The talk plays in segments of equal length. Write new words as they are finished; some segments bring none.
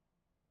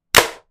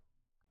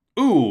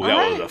Ooh, that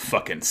was Alright. a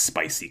fucking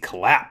spicy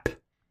clap.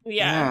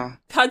 Yeah.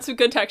 Had some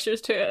good textures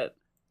to it.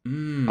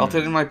 Felt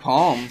it in my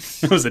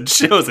palms. It was a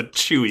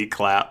chewy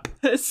clap.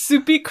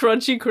 Soupy,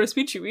 crunchy,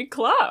 crispy, chewy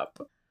clap.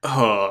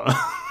 Oh.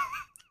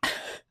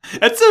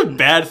 That's a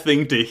bad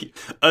thing to...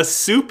 A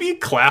soupy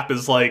clap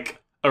is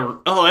like...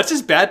 that's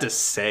just bad to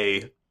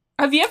say.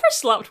 Have you ever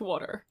slapped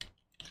water?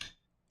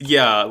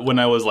 Yeah, when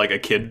I was like a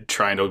kid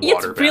trying to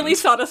water It's really bend.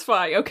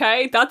 satisfying,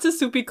 okay? That's a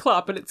soupy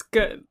clap and it's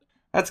good.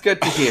 That's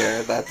good to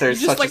hear, that there's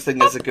Just such like, a thing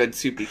pop. as a good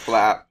soupy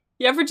clap.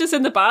 You ever just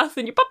in the bath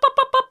and you pop, pop,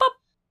 pop, pop, pop?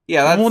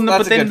 Yeah, that's, Well, no,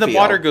 that's but a then good the feel.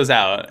 water goes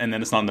out, and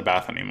then it's not in the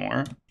bath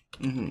anymore.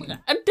 Mhm.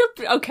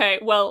 Okay,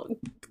 well,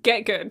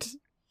 get good.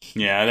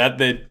 Yeah,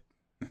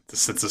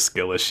 it's a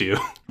skill issue.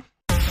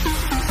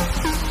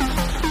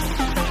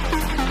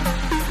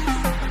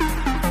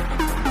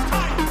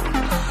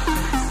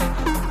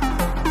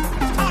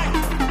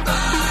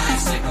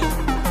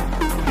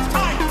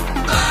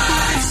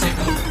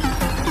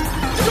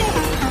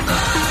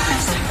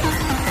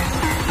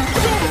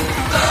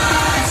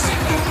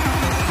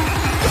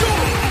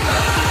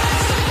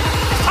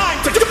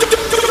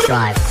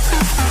 Drive.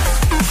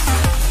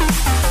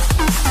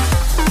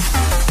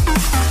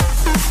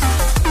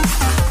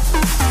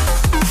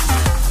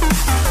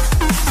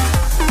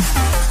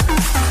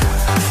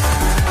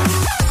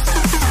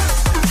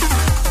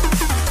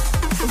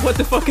 What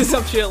the fuck is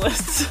up,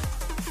 journalists?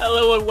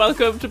 Hello and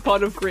welcome to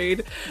Pot of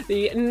Greed,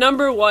 the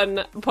number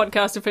one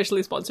podcast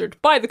officially sponsored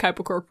by the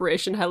Kuiper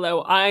Corporation.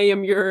 Hello, I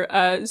am your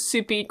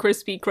soupy,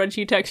 crispy,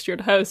 crunchy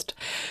textured host,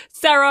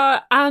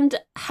 Sarah, and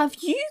have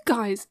you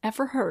guys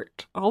ever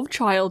heard of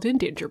child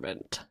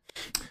endangerment?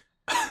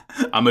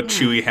 I'm a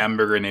chewy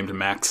hamburger named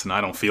Max, and I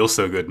don't feel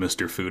so good,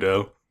 Mr.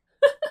 Fudo.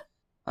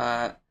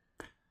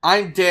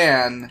 I'm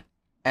Dan,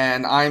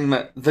 and I'm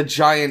the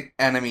giant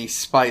enemy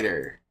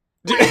spider.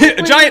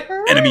 A giant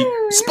enemy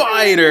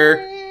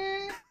spider!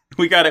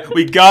 We gotta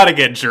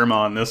get Germa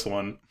on this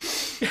one.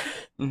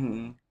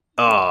 Mhm.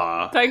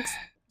 Thanks.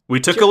 We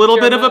took a little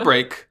bit of a Germa.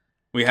 break.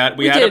 We had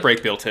a did.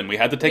 break built in. We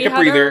had to take We a had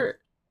breather.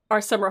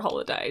 Our summer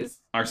holidays.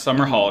 Our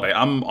summer holiday.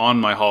 I'm on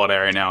my holiday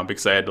right now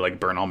because I had to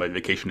burn all my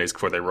vacation days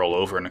before they roll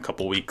over in a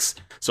couple weeks.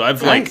 So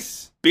I've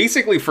Nice.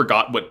 basically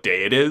forgot what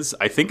day it is.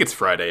 I think it's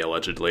Friday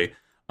allegedly.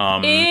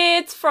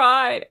 It's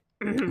Friday.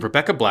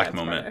 Rebecca Black That's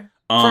moment.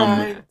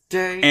 Friday.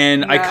 Friday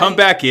And I come night.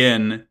 back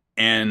in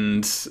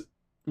and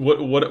what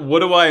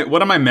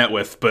am I met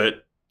with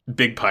but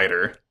Big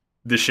Piter.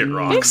 This shit Big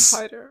rocks.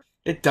 spider.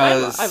 It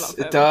does. I love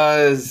it him.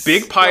 does.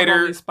 Big Love all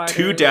Piter, these spiders.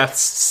 2 deaths,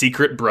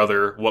 secret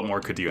brother. What more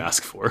could you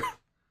ask for?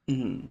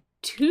 Mhm.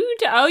 Two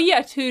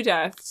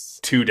deaths.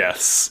 2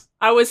 deaths.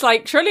 I was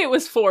like, surely it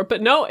was 4,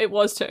 but no, it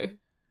was 2.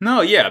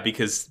 No, yeah,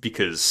 because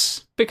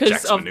Because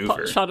Jack's of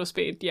maneuver. Shadow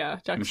Speed, yeah.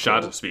 Jack's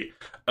Shot cool. of Speed.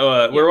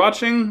 We're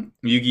watching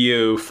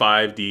Yu-Gi-Oh!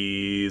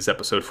 5D's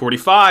episode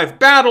 45,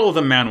 Battle of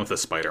the Man with a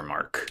Spider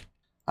Mark.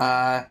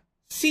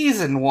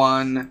 Season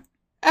 1,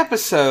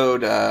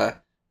 episode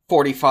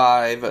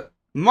 45,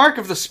 Mark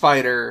of the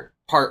Spider,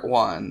 Part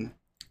 1.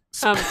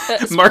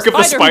 Mark of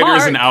the Spider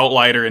is an Mark.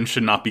 outlier and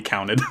should not be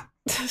counted.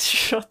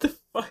 Shut the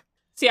fuck.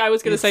 See, I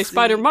was going to say It's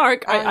Spider the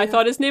Mark. I eye-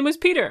 thought his name was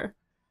Peter.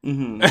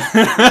 Mhm.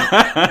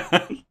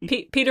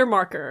 Peter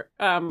Marker.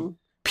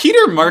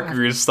 Peter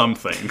Marker is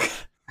something.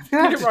 I'm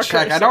gonna have Peter to Parker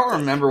check. or I don't something.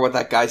 remember what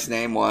that guy's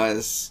name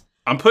was.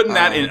 I'm putting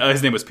that in.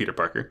 His name was Peter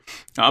Parker.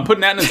 I'm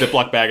putting that in a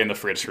Ziploc bag in the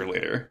fridge for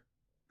later.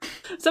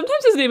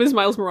 Sometimes his name is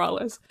Miles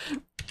Morales.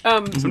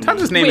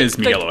 Sometimes his name Wait, is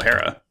Miguel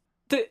O'Hara.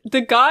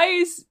 The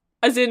guys,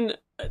 as in,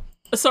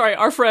 sorry,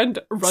 our friend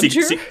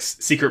Roger.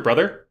 Secret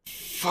brother.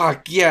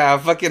 Fuck yeah,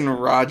 fucking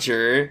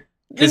Roger.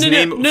 His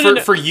name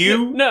for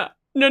you. No.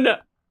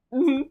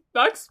 Mhm.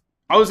 Max?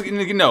 I was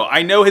gonna no.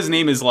 I know his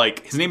name is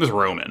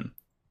Roman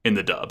in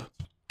the dub.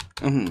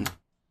 Mhm.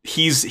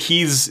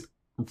 He's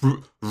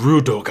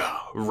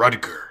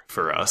Rudger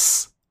for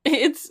us.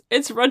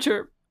 It's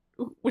Roger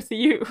with the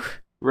U.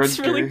 It's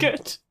really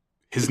good.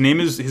 His name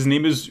is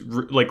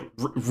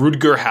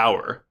Rudger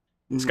Hauer.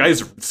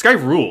 This guy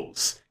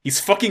rules. He's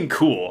fucking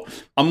cool.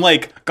 I'm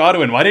like,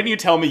 Godwin, why didn't you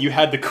tell me you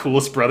had the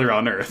coolest brother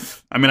on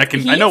earth? I mean,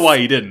 I know why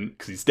he didn't,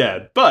 because he's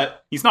dead,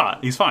 but he's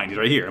not. He's fine. He's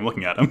right here. I'm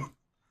looking at him.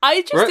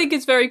 I just Right. think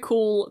it's very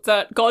cool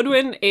that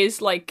Godwin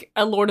is like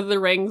a Lord of the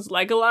Rings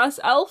Legolas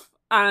elf,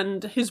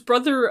 and his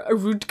brother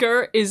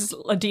Rudger is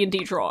a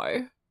D&D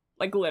drow.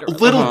 Like, A literally.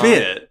 little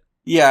bit.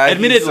 Yeah,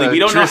 Admittedly, we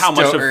don't know how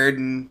much of-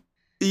 Erden.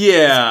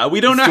 Yeah, we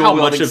don't know how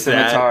much of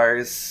that.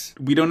 scimitars.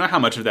 We don't know how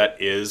much of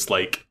that is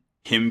like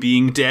him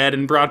being dead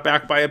and brought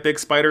back by a big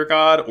spider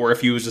god, or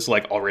if he was just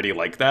like already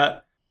like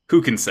that. Who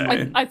can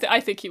say? I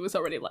think he was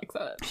already like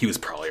that. He was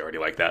probably already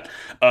like that.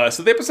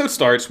 So the episode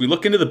starts. We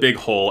look into the big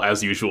hole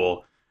as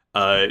usual.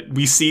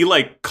 We see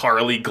like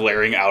Carly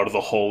glaring out of the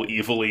hole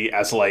evilly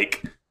as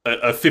like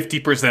a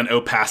 50%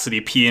 opacity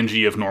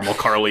PNG of normal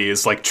Carly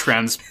is like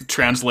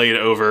translate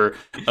over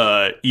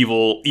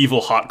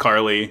evil hot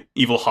Carly,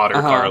 evil hotter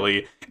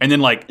Carly, and then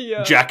like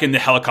Yeah. Jack in the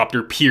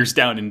helicopter peers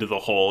down into the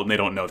hole and they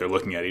don't know they're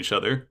looking at each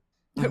other.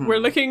 We're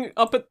looking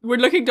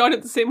down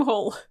at the same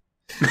hole.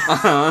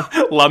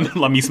 Uh-huh. La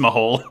misma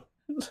hole.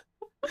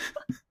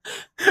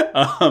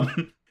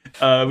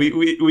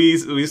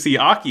 We see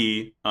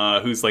Aki,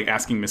 who's like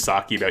asking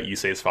Misaki about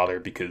Yusei's father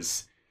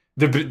because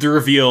the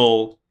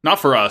reveal, not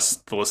for us,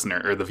 the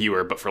listener or the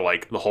viewer, but for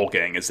like the whole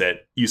gang, is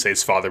that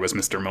Yusei's father was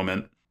Mr.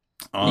 Moment.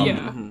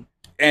 Yeah.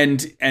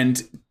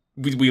 And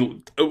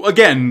we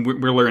again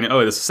we're learning.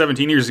 Oh, this is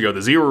 17 years ago.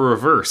 The Zero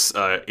Reverse.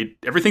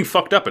 Everything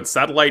fucked up and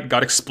Satellite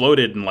got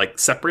exploded and like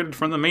separated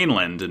from the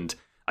mainland. And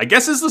I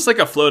guess is this like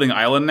a floating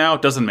island now?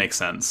 It doesn't make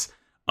sense.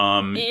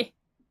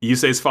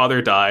 Yusei's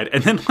father died,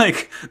 and then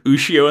like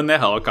Ushio in the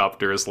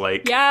helicopter is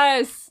like,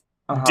 yes,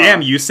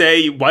 damn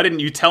Yusei, why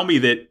didn't you tell me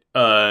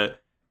that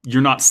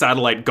you're not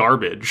Satellite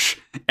garbage?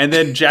 And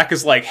then Jack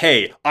is like,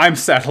 hey, I'm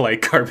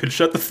Satellite garbage.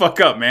 Shut the fuck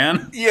up,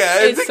 man.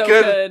 Yeah, it's so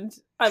good.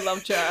 I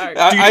love Jack.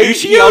 Dude,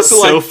 Ushio's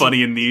so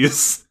funny in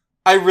these.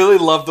 I really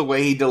love the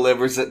way he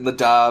delivers it in the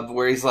dub,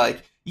 where he's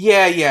like,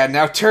 yeah,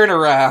 now turn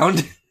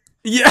around.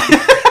 Yeah.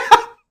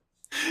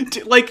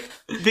 Like,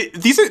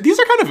 these are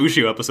kind of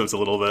Ushio episodes a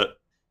little bit.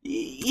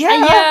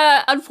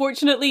 Yeah,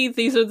 unfortunately,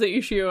 these are the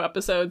Ushio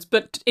episodes,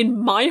 but in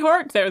my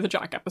heart, they're the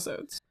Jack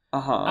episodes.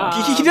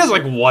 He does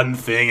like one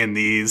thing in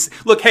these.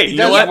 Look, hey, you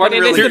know what? One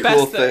really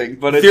cool thing,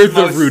 but it's they're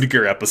the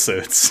Rudiger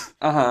episodes.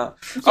 Yeah.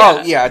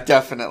 Oh yeah,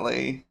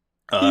 definitely.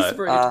 He's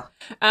rude.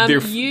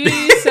 You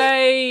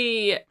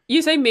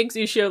say makes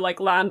Ushio like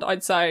land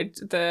outside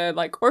the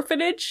like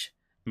orphanage.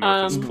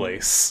 Martha's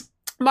place.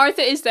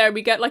 Martha is there.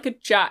 We get like a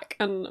Jack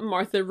and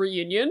Martha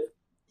reunion.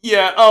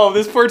 Yeah, oh,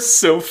 this part's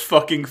so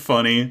fucking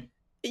funny.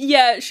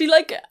 Yeah, she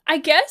like, I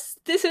guess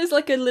this is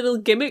like a little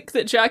gimmick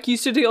that Jack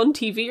used to do on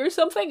TV or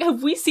something.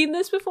 Have we seen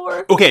this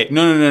before? Okay,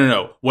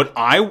 no. What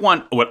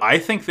I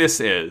think this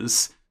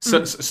is,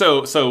 so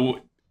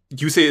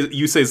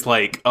Yusei's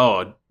like,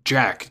 oh,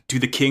 Jack, do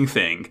the king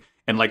thing.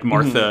 And like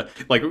Martha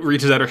like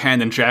reaches out her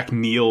hand and Jack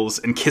kneels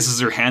and kisses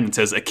her hand and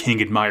says, a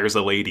king admires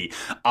a lady.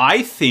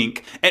 I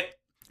think,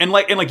 And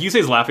like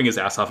Yusei's laughing his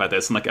ass off at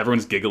this, and like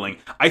everyone's giggling.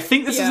 I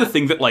think this is the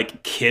thing that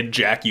like kid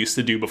Jack used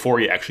to do before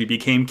he actually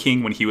became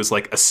king, when he was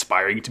like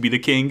aspiring to be the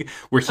king,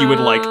 where he would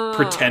like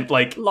pretend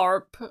like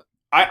LARP.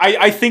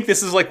 I think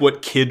this is like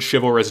what kid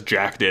chivalrous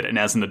Jack did, and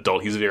as an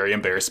adult, he's very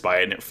embarrassed by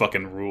it, and it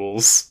fucking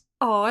rules.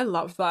 Oh, I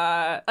love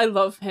that. I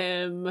love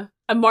him,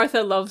 and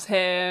Martha loves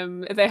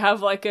him. They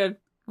have like a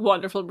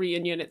wonderful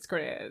reunion. It's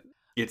great.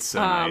 It's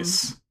so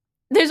nice.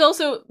 There's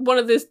also one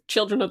of the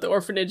children of the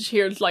orphanage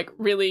here, like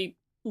really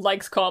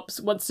likes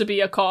cops, wants to be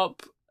a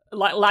cop,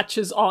 like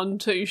latches on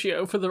to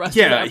Ushio for the rest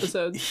of the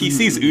episode. He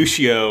sees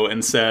Ushio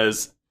and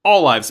says,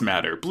 all lives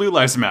matter, blue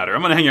lives matter,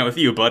 I'm gonna hang out with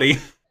you, buddy.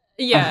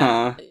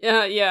 Yeah.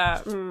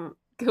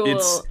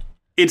 Cool.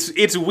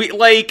 It's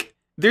like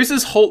there's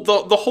this whole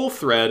the whole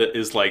thread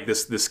is like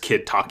this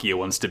kid Takia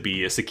wants to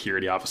be a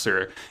security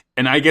officer,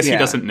 and I guess he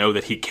doesn't know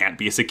that he can't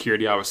be a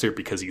security officer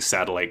because he's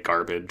Satellite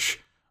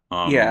garbage.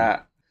 But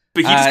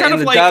he just kind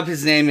of in like the dub,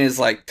 his name is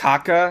like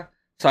Taka.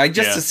 So I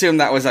just assumed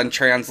that was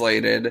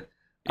untranslated.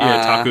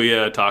 Yeah,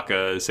 Takuya,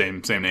 Taka,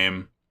 same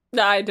name.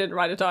 Nah, I didn't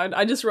write it down.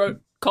 I just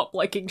wrote cop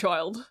liking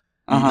child.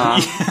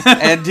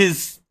 And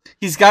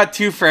he's got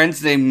two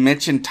friends named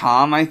Mitch and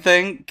Tom, I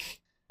think.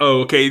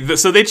 Oh, okay.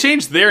 So they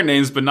changed their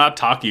names, but not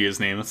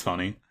Takuya's name. That's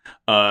funny.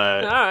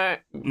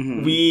 Alright.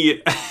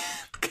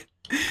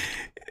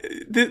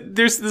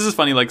 This is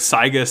funny, like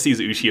Saiga sees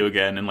Ushio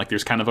again, and like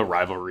there's kind of a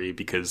rivalry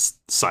because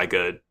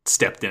Saiga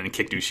stepped in and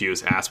kicked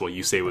Ushio's ass while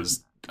Yusei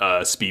was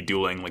speed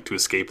dueling, like to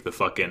escape the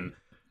fucking,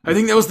 I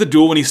think that was the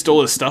duel when he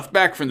stole his stuff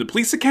back from the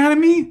police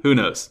academy? Who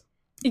knows?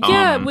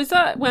 Yeah, was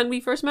that when we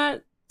first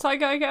met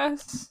Saiga, I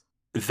guess?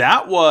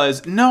 That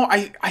was, no,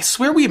 I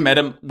swear we met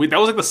him, that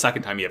was like the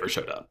second time he ever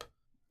showed up.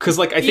 Because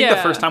like, I think the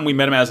first time we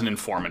met him as an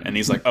informant, and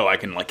he's like, oh, I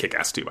can like kick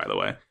ass too, by the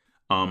way.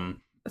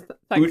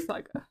 Thanks,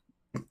 Saiga.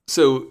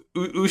 So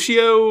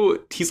Ushio,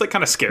 he's like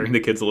kind of scaring the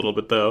kids a little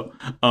bit though.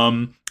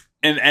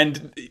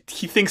 And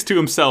he thinks to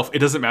himself, it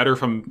doesn't matter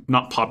if I'm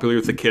not popular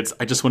with the kids,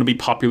 I just want to be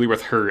popular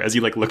with her, as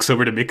he like looks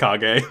over to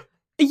Mikage.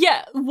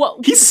 Yeah,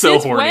 what? He's so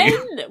horny.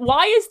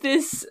 Why is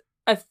this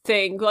a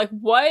thing? Like,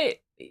 what?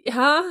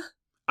 Huh?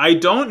 I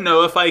don't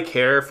know if I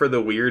care for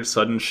the weird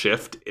sudden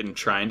shift in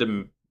trying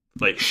to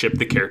like ship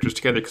the characters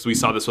together, because we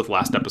saw this with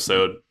last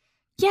episode.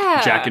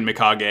 Yeah. Jack and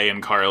Mikage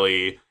and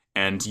Carly,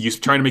 and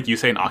trying to make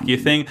Yusei and Aki a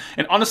thing.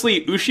 And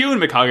honestly, Ushio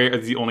and Mikage are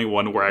the only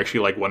one where I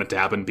actually like want it to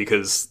happen,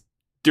 because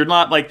they're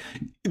not like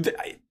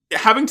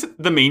having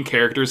the main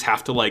characters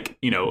have to like,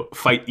 you know,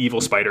 fight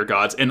evil spider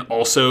gods and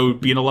also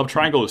be in a love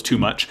triangle is too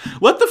much.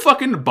 Let the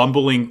fucking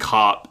bumbling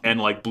cop and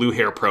like blue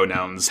hair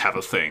pronouns have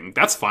a thing.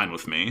 That's fine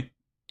with me.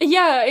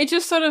 Yeah, it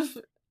just sort of,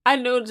 I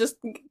don't know, just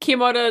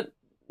came out of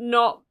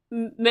not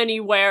many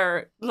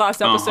where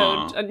last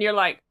episode, and you're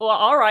like, well,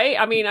 all right.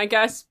 I mean, I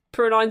guess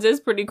pronouns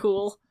is pretty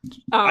cool.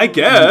 I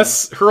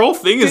guess her whole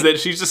thing is that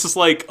she's just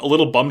like a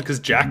little bummed because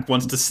Jack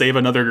wants to save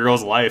another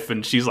girl's life,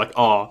 and she's like,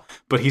 oh,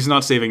 but he's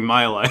not saving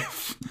my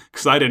life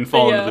because I didn't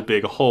fall into the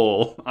big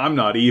hole. I'm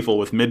not evil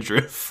with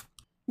midriff.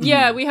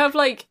 Yeah, we have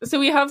like a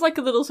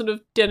little sort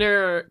of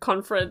dinner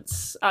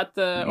conference at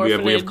the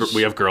orphanage.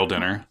 We have girl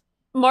dinner.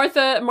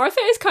 Martha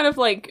is kind of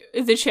like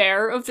the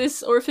chair of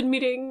this orphan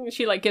meeting.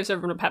 She like gives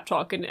everyone a pep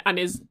talk and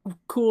is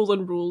cool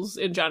and rules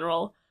in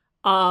general.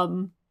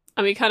 And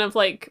we kind of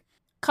like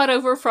cut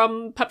over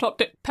from pep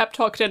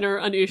talk dinner,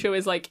 and Ushio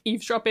is like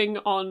eavesdropping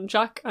on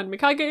Jack and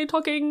Mikage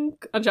talking,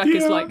 and Jack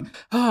is like,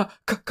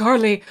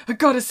 Carly, I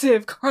gotta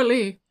save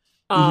Carly.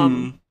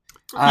 Ushio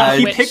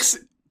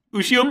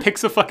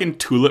picks a fucking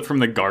tulip from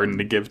the garden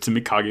to give to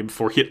Mikage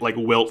before he like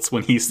wilts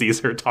when he sees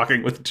her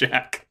talking with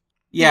Jack.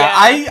 Yeah.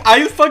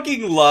 I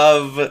fucking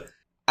love.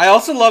 I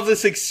also love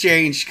this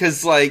exchange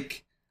because,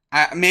 like,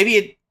 I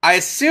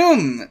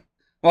assume.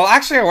 Well,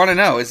 actually, I want to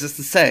know: is this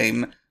the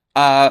same?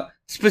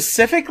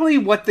 Specifically,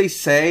 what they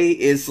say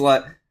is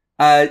like,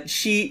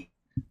 she,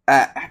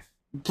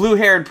 blue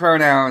hair and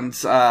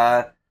pronouns.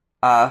 Blue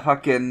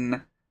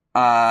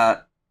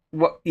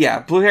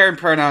hair and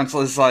pronouns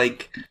is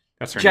like,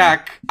 that's her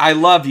Jack, name. I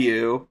love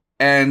you,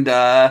 and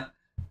Jack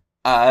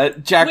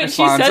Wait,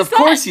 responds, "Of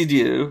course you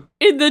do."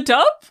 In the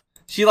dub?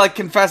 She, like,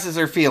 confesses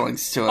her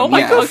feelings to him. Oh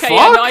my god, okay,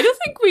 yeah, no, I don't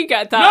think we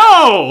get that.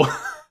 No!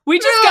 We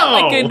just get,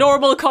 like, a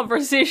normal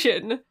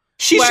conversation.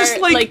 She's where,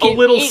 just, like a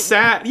little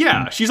sad.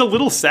 Yeah, she's a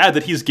little sad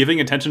that he's giving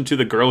attention to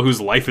the girl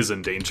whose life is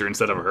in danger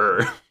instead of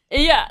her.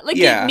 Yeah, like,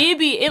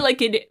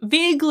 it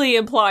vaguely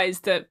implies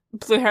that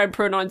blue hair and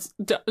pronouns...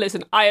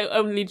 Listen, I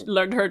only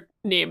learned her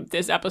name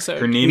this episode.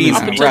 Her name is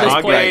up until this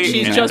point, right,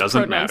 she's yeah. just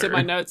pronouns in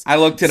my notes. I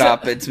looked it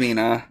up, it's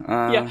Mina.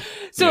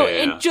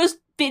 It just...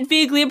 It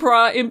vaguely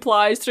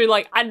implies through,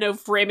 like, I don't know,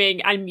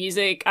 framing and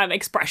music and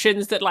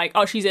expressions that, like,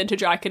 oh, she's into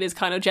Jack and is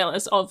kind of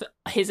jealous of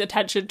his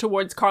attention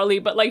towards Carly,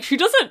 but, like, she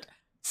doesn't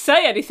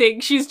say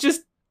anything. She's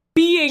just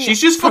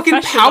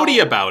fucking pouty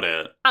about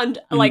it. And,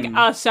 like,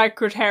 a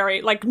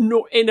secretary, like,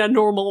 in a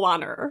normal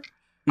manner.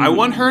 I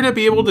want her to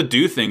be able to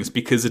do things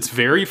because it's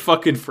very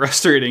fucking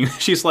frustrating.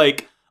 She's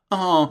like,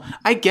 oh,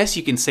 I guess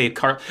you can save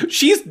Carly.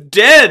 She's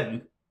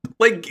dead!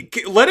 Like,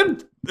 let him...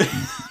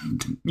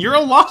 You're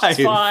alive.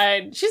 She's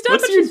fine. She's dead,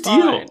 What's but your she's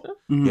deal? fine.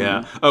 Mm-hmm.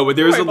 Yeah. Oh, but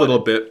there's a little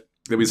it. bit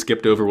that we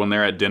skipped over when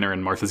they're at dinner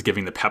and Martha's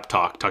giving the pep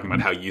talk, talking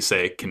about how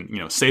Yusei can,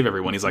 save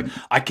everyone. He's like,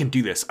 I can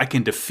do this. I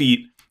can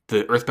defeat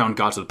the Earthbound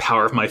gods with the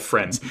power of my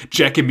friends.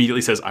 Jack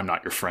immediately says, I'm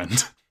not your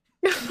friend.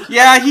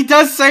 Yeah, he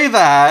does say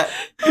that.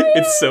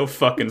 It's so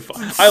fucking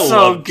fun. It's I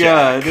love good.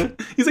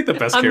 Jack. He's like the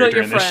best I'm character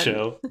not in your this friend.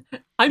 show.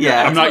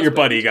 I'm not your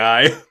buddy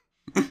guy.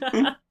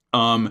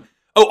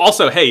 Oh,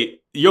 also, hey,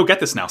 you'll get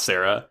this now,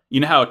 Sarah. You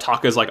know how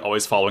Taka's like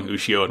always following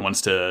Ushio and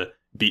wants to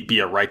be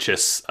a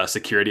righteous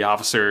security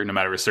officer no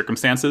matter his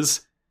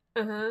circumstances?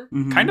 Uh-huh.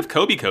 Mhm. Kind of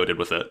Kobe coded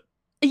with it.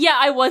 Yeah,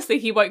 I was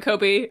thinking about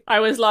Kobe. I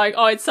was like,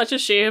 oh, it's such a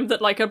shame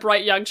that, like, a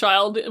bright young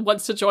child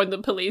wants to join the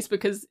police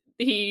because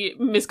he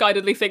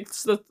misguidedly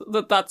thinks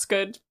that that's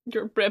good.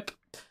 You're rip.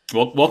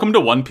 Well, welcome to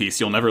One Piece.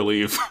 You'll never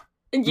leave.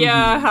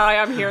 Yeah, hi,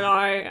 I'm here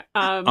now.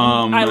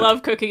 I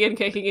love cooking and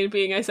kicking and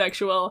being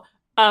asexual.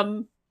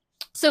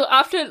 So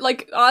after,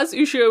 like, as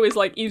Ushio is,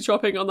 like,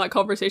 eavesdropping on that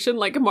conversation,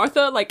 like,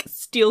 Martha, like,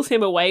 steals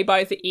him away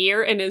by the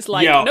ear and is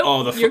like,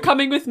 nope, you're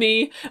coming with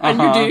me, and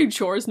you're doing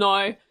chores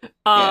now.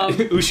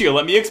 Ushio,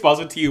 let me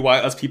exposit to you why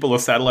us people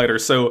of Satellite are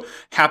so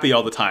happy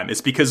all the time.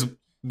 It's because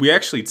we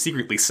actually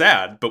secretly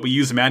sad, but we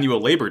use manual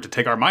labor to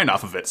take our mind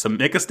off of it, so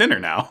make us dinner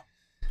now.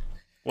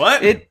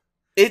 What?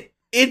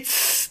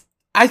 It's...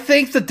 I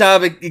think the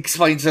dub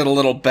explains it a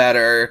little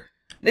better.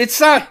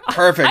 It's not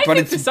perfect, but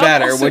it's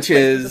better, which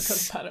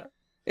is...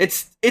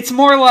 It's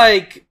more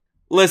like,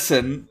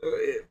 listen,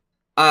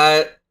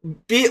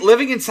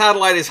 living in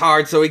Satellite is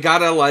hard, so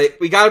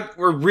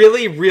we're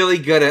really, really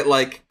good at,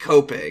 like,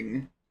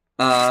 coping.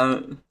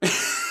 We're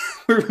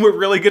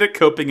really good at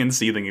coping and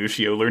seething,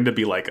 Ushio. Learn to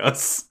be like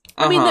us.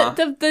 I mean,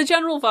 the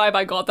general vibe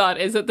I got that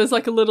is that there's,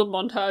 like, a little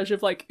montage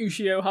of, like,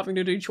 Ushio having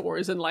to do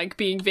chores and, like,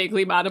 being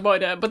vaguely mad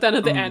about it, but then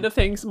at the end of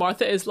things,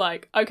 Martha is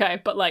like, okay,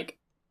 but, like,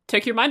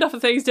 took your mind off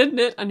of things, didn't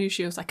it? And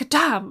Ushio's like,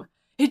 damn!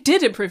 It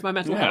did improve my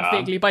mental health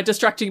vaguely by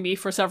distracting me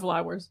for several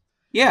hours.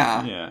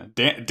 Yeah. Yeah.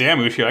 Damn,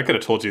 Ushio, I could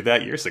have told you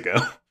that years ago.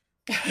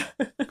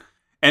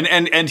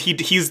 and he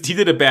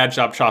did a bad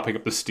job chopping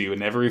up the stew,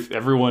 and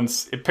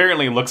everyone's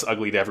apparently it looks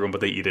ugly to everyone, but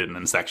they eat it, and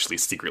it's actually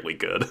secretly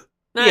good.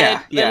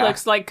 It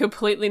looks like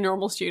completely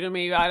normal stew to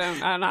me.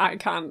 I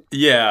can't.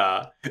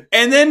 Yeah.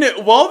 And then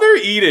while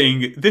they're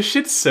eating, this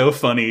shit's so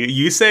funny.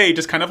 Yusei,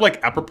 just kind of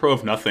like apropos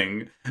of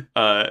nothing,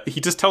 he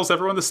just tells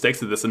everyone the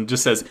stakes of this and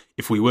just says,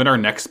 if we win our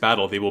next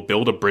battle, they will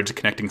build a bridge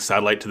connecting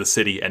Satellite to the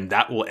city, and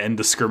that will end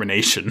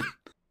discrimination.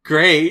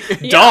 Great.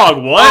 Yeah.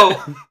 Dog, what?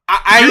 Oh,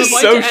 I You're was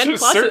so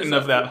certain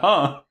of that,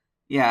 huh?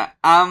 Yeah.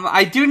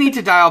 I do need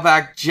to dial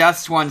back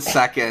just 1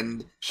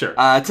 second. Sure.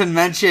 To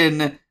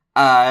mention,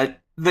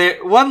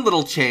 one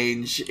little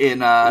change in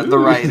the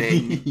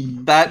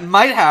writing that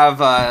might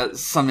have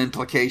some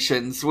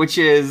implications, which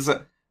is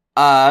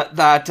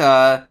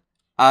that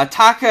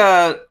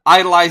Taka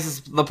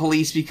idolizes the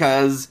police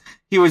because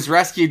he was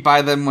rescued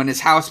by them when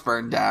his house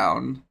burned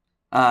down.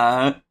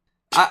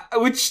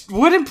 Which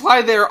would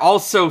imply they're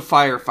also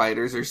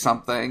firefighters or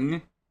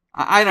something.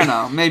 I don't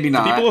know, maybe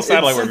not. People of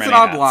Satellite wear it's many an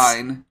odd hats.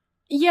 line.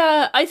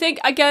 Yeah, I think,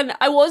 again,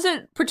 I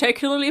wasn't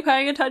particularly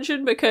paying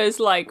attention because,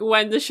 like,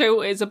 when the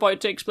show is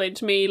about to explain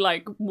to me,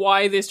 like,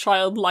 why this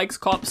child likes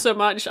cops so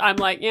much, I'm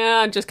like,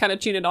 yeah, I'm just kind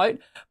of tuning out.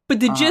 But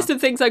the gist of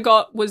things I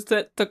got was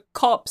that the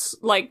cops,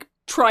 like,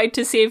 tried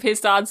to save his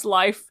dad's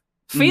life,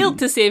 failed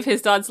to save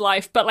his dad's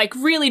life, but, like,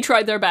 really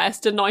tried their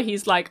best, and now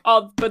he's like,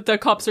 oh, but the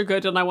cops are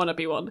good and I want to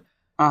be one.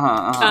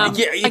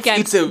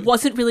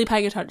 Wasn't really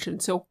paying attention,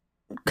 so...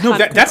 No,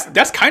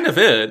 that's kind of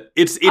it.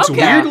 It's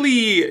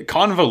weirdly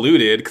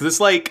convoluted because it's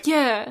like,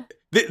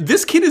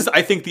 this kid is,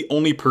 I think, the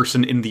only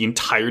person in the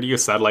entirety of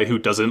Satellite who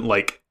doesn't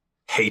like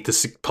hate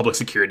the public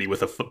security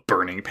with a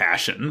burning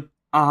passion.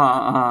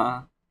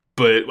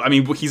 But I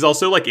mean, he's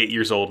also like 8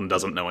 years old and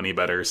doesn't know any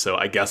better. So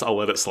I guess I'll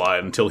let it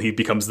slide until he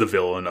becomes the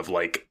villain of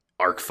like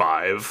Arc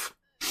 5.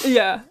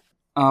 Yeah.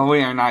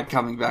 We are not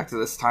coming back to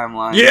this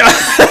timeline. Yeah,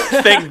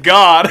 thank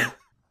God.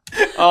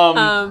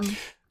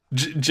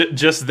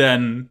 Just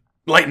then.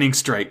 Lightning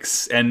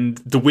strikes, and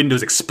the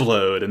windows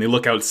explode, and they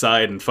look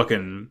outside, and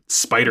fucking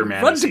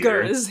Spider-Man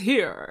is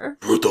here.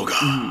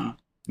 Rutger.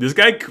 This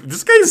guy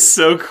is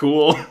so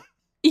cool.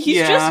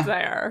 He's just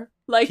there.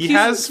 Like,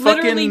 he's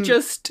literally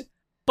just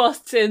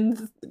busts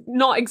in,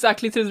 not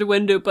exactly through the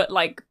window, but,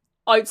 like,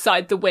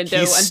 outside the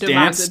window and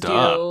demands a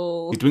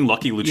deal. He's doing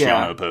Lucky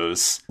Luciano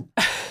pose.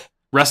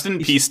 Rest in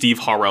peace, Steve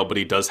Harwell, but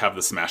he does have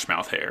the Smash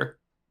Mouth hair.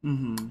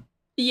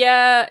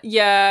 Yeah.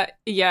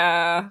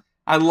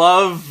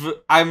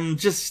 I'm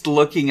just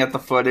looking at the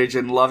footage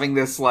and loving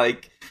this,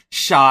 like,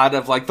 shot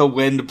of, like, the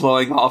wind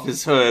blowing off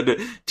his hood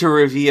to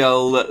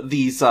reveal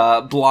these,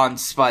 blonde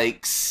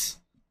spikes.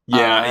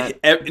 Yeah,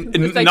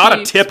 not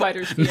a tip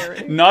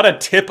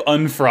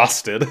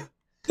unfrosted.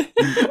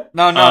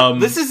 No,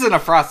 this isn't a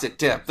frosted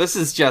tip. This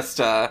is just,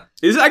 I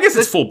guess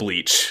it's full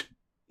bleach.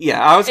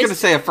 Yeah, I was gonna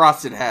say a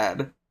frosted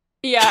head.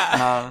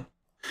 Yeah.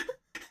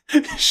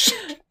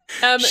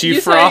 She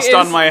frosted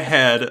on my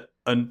head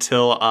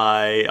until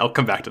I'll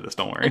come back to this,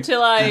 don't worry.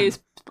 Until I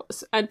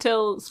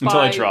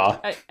draw.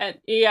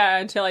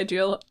 Until I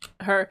duel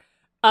her.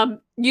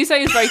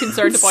 Yusei is very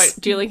concerned about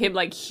dueling him,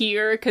 like,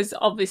 here, because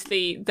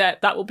obviously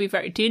that will be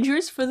very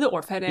dangerous for the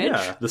orphanage.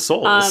 Yeah, the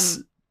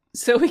souls.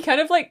 So we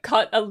kind of, like,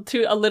 cut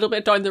to a little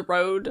bit down the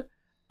road,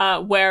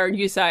 where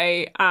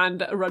Yusei and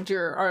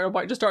Rudger are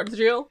about to start the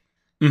duel.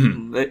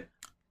 Mm-hmm.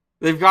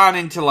 They've gone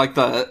into, like,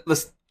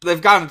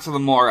 they've gone into the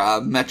more,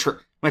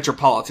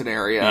 metropolitan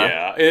area.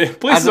 Yeah,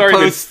 places already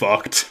been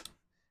fucked.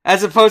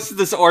 As opposed to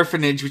this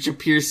orphanage, which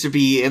appears to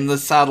be in the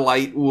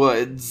Satellite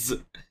woods.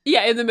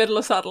 Yeah, in the middle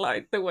of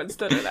Satellite, the woods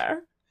that are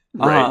there.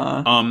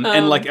 Right.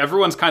 And, like,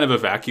 everyone's kind of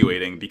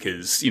evacuating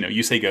because, you know,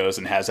 Yusei goes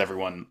and has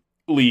everyone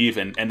leave,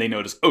 and they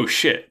notice, oh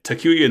shit,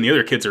 Takuya and the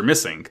other kids are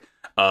missing.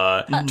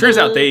 Turns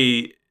out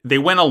they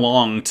went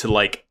along to,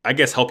 like, I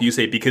guess help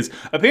Yusei because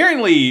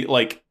apparently,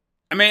 like,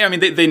 I mean,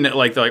 they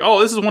like, they're like,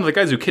 oh, this is one of the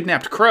guys who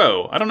kidnapped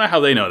Crow. I don't know how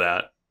they know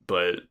that.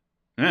 But,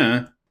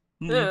 And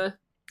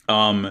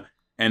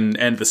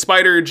the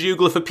spider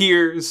geoglyph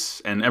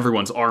appears, and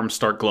everyone's arms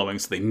start glowing,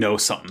 so they know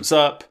something's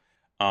up.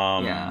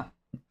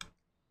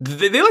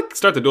 They like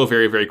start the duel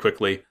very, very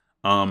quickly.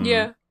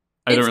 I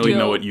don't really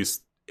know what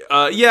use.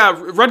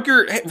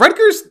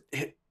 Rudger's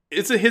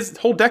his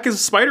whole deck is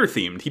spider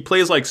themed. He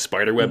plays like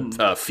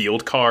Spiderweb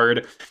field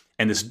card,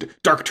 and this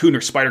Dark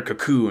Tuner Spider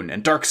Cocoon,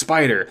 and Dark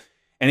Spider.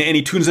 And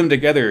he tunes them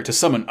together to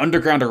summon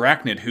Underground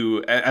Arachnid,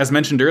 who, as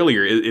mentioned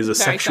earlier, is a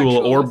sexual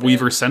orb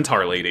weaver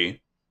centaur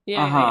lady.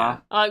 Yeah.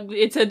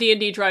 It's a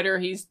D&D writer.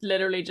 He's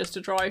literally just a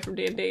droid from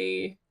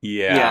D&D.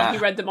 Yeah. He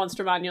read the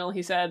monster manual.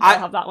 He said, I'll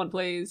have that one,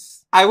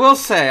 please. I will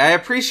say, I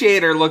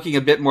appreciate her looking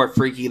a bit more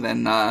freaky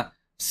than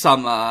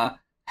some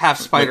half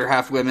spider,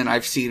 half women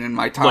I've seen in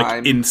my time.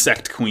 Like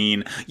Insect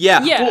Queen.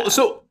 Yeah. Well,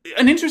 so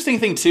an interesting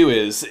thing too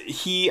is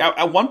he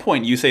at one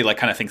point Yusei like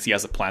kind of thinks he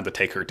has a plan to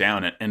take her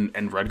down, and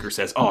Rudger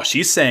says, "Oh,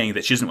 she's saying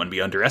that she doesn't want to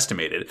be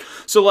underestimated."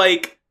 So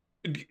like,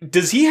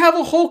 does he have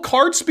a whole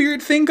card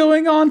spirit thing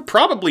going on?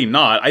 Probably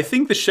not. I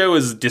think the show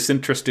is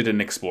disinterested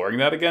in exploring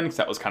that again, because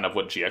that was kind of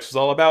what GX was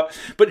all about.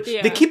 But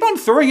they keep on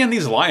throwing in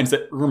these lines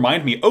that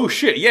remind me, oh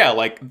shit, yeah,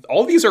 like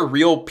all these are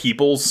real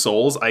people's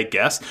souls, I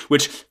guess,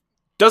 which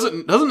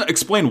doesn't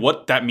explain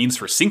what that means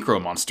for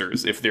synchro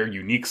monsters, if they're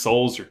unique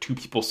souls or two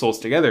people's souls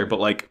together, but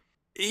like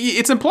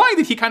it's implying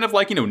that he kind of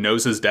like, you know,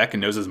 knows his deck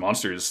and knows his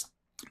monsters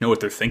know what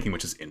they're thinking,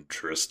 which is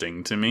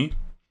interesting to me.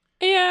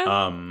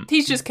 Yeah.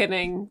 He's just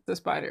kidding the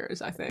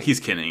spiders, I think. He's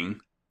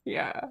kidding.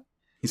 Yeah.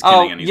 He's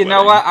kidding. And he's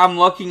know what? I'm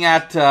looking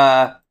at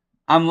the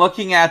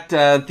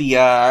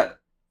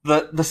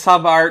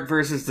sub art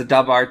versus the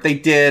dub art. They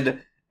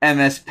did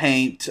MS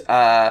Paint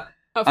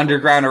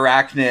Underground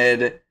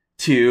Arachnid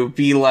to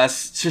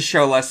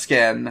show less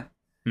skin.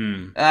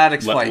 That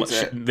explains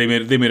it. They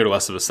made her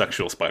less of a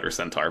sexual spider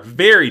centaur.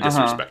 Very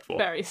disrespectful.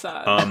 Very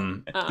sad.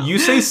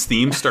 Yusei's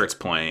theme starts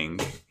playing.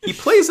 He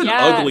plays an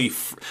ugly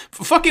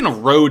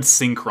fucking road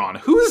synchron.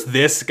 Who's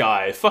this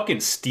guy?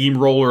 Fucking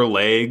steamroller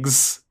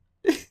legs.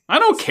 I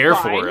don't care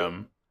for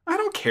him. I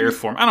don't care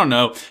for him. I don't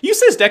know.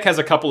 Yusei's deck has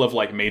a couple of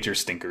like major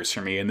stinkers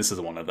for me, and this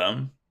is one of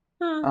them.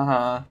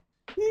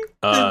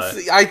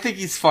 I think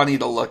he's funny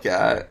to look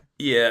at.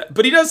 Yeah,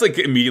 but he does like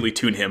immediately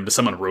tune him to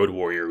someone Road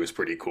Warrior who's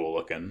pretty cool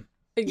looking.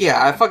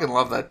 Yeah, I fucking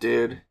love that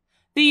dude.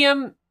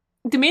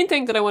 The main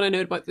thing that I want to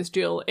note about this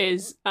duel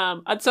is,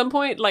 at some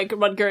point, like,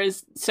 Rutger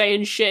is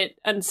saying shit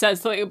and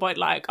says something about,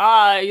 like,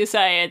 you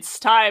say it's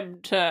time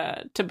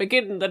to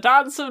begin the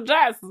dance of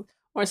death,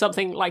 or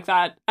something like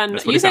that. And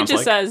Yusei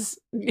just says,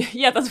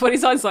 yeah, that's what he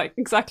sounds like,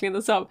 exactly in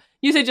the sub.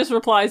 Yusei just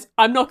replies,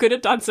 I'm not good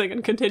at dancing,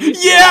 and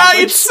continues. Yeah,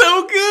 it's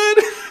so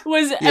good!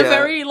 Was a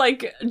very,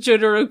 like,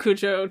 Jotaro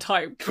Kujo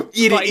type.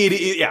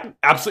 Yeah,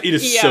 absolutely. It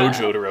is so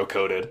Jotaro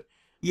coded.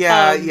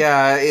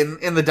 Yeah,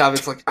 in the dub,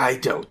 it's like, I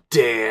don't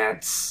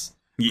dance.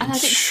 And I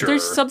think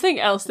there's something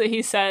else that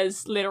he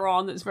says later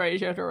on that's very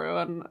Jotaro,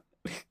 and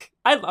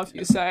I love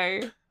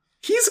Yusei.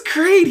 He's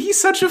great. He's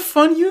such a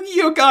fun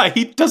Yu-Gi-Oh guy.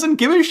 He doesn't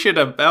give a shit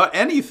about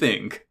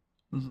anything.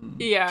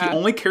 Yeah. He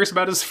only cares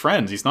about his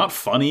friends. He's not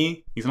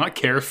funny. He's not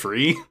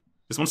carefree. He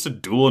just wants to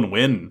duel and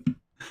win.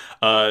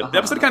 The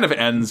episode kind of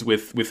ends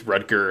with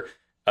Rutger.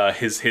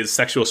 His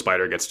sexual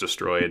spider gets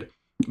destroyed,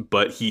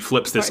 but he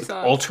flips this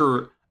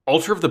altar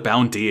of the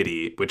bound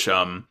deity, which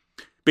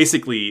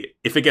basically,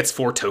 if it gets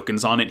 4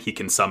 tokens on it, he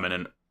can summon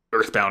an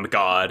earthbound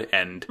god,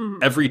 and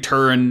every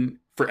turn,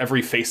 for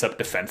every face-up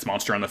defense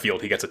monster on the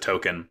field, he gets a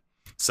token.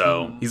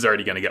 So he's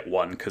already going to get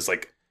 1, because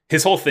like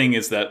his whole thing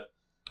is that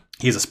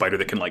he's a spider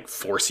that can like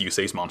force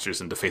Yusei's monsters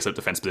into face-up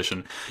defense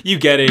position. You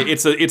get it.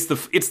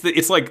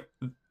 It's like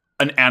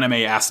an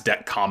anime-ass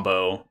deck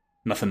combo.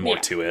 Nothing more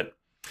to it.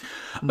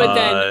 But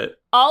then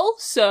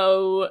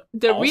also,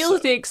 the real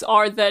stakes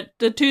are that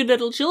the 2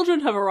 little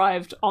children have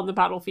arrived on the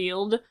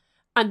battlefield.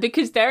 And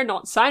because they're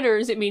not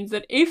signers, it means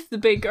that if the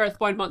big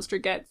earthbound monster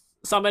gets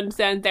summoned,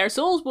 then their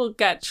souls will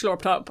get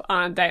slurped up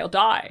and they'll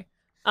die.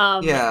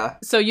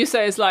 So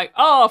Yusei is like,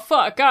 oh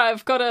fuck,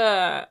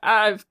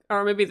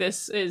 or maybe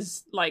this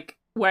is like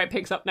where it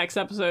picks up next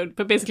episode,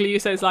 but basically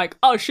Yusei is like,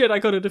 oh shit, I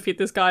gotta defeat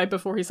this guy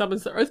before he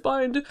summons the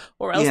earthbound,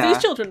 or else these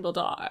children will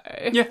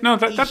die. Yeah, no,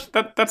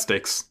 that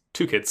stakes.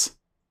 2 kids.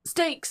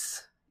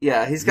 Stakes.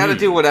 Yeah, he's gotta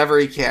do whatever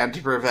he can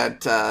to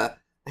prevent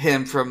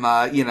him from,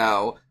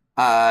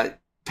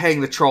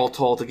 paying the troll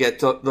toll to get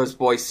those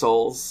boys'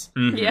 souls.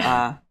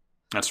 Yeah.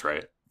 That's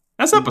right.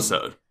 That's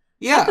episode.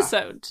 Yeah.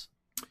 Episode.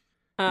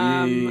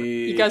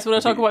 You guys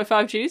want to talk about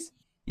 5Gs?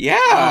 Yeah.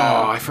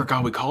 Oh, I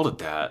forgot we called it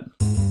that.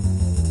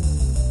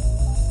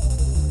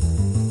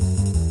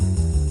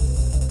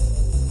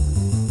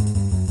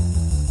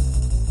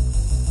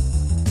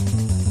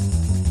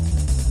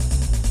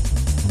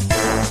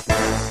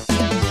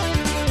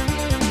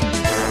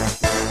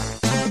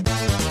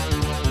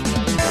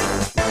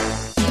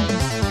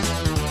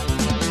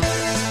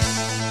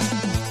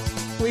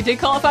 We did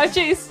call it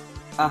 5Gs.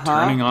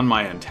 Turning on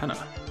my antenna.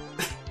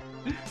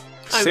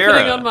 I'm Sarah,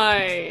 putting on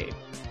my...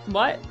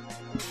 What?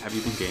 Have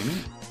you been gaming?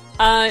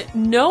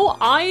 No,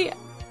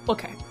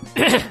 Okay.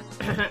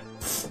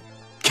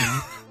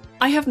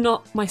 I have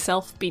not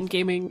myself been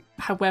gaming.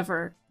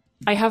 However,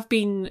 I have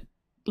been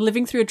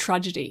living through a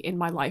tragedy in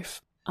my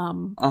life.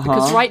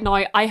 Because right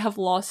now I have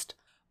lost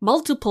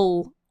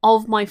multiple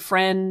of my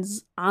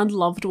friends and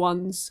loved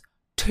ones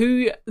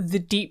to the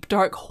deep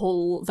dark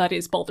hole that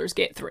is Baldur's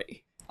Gate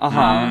 3.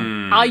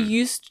 I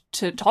used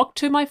to talk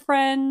to my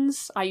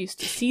friends, I used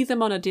to see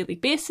them on a daily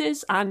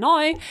basis, and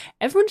now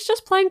everyone's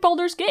just playing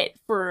Baldur's Gate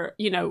for,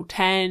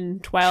 10,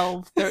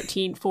 12,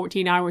 13,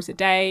 14 hours a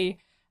day.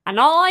 And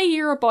all I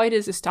hear about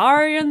is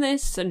Astarion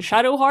this and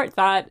Shadowheart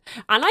that,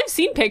 and I've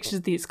seen pictures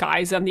of these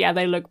guys, and yeah,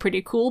 they look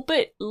pretty cool,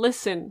 but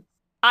listen,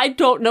 I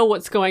don't know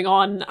what's going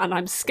on, and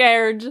I'm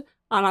scared, and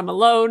I'm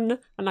alone,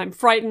 and I'm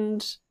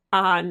frightened,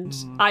 and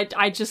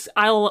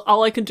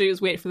all I can do is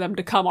wait for them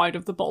to come out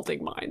of the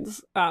Balding Mines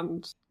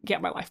and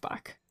get my life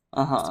back.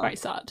 It's very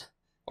sad.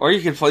 Or you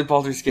can play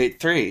Baldur's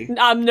Gate 3.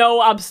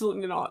 No,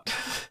 absolutely not.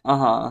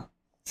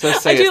 So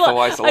say it's the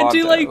wise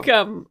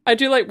I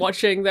do like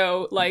watching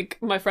though, like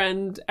my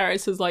friend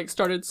Eris has like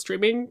started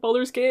streaming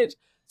Baldur's Gate.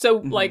 So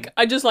like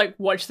I just like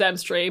watch them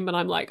stream and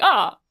I'm like,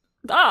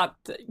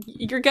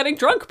 you're getting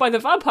drunk by the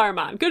vampire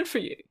man. Good for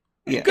you.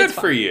 Yeah. Good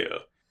for you.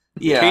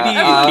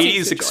 Yeah.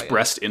 Katie's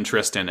expressed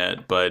interest in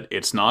it, but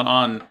it's not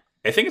on.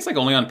 I think it's like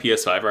only on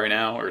PS5 right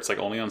now, or it's like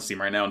only on Steam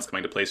right now, and it's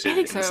coming to PlayStation. I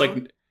think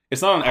so.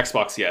 It's not on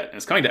Xbox yet, and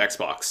it's coming to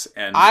Xbox.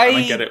 And I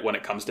might get it when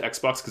it comes to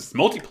Xbox because it's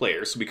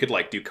multiplayer, so we could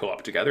like do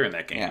co-op together in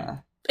that game. Yeah,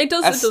 it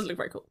does look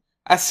very cool.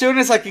 As soon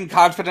as I can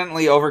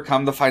confidently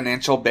overcome the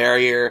financial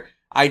barrier,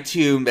 I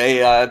too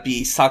may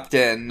be sucked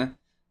in.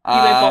 You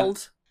may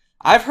bold.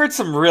 I've heard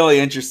some really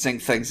interesting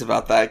things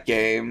about that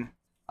game.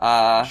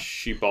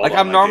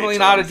 I'm normally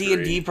not a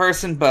D&D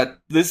person, but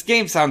this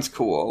game sounds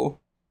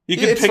cool. You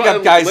can pick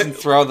up guys and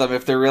throw them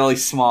if they're really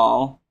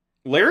small.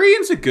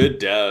 Larian's a good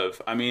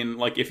dev. I mean,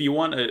 like, if you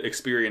want an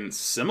experience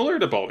similar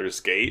to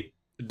Baldur's Gate,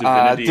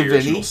 Divinity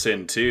Original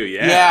Sin 2,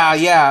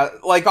 Yeah.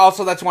 Like,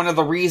 also, that's one of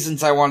the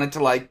reasons I wanted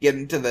to, like, get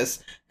into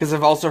this, because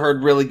I've also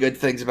heard really good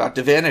things about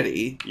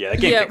Divinity. Yeah,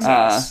 that game kicks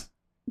ass.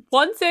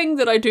 One thing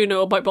that I do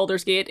know about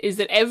Baldur's Gate is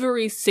that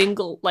every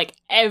single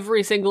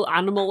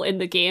animal in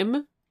the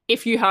game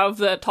if you have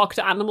the talk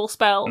to animal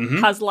spell,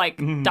 has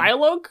like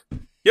dialogue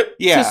Yep.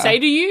 to say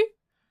to you.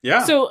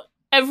 Yeah. So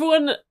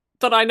everyone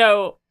that I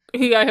know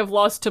who I have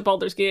lost to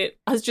Baldur's Gate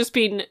has just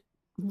been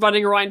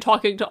running around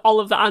talking to all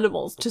of the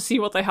animals to see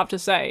what they have to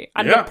say,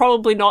 and they're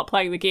probably not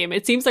playing the game.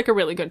 It seems like a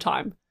really good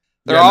time.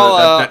 They're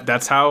all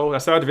that's how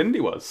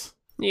Divinity was.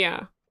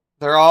 Yeah.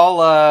 They're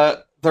all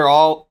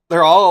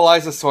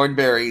Eliza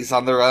Thornberries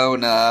on their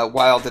own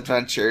wild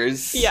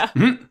adventures. Yeah.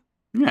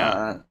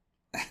 Yeah.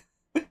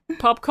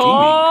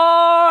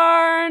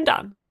 Popcorn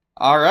done.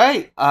 All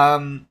right.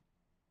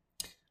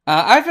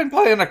 I've been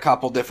playing a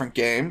couple different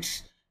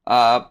games.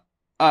 A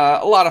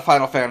lot of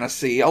Final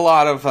Fantasy, a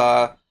lot of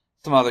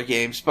some other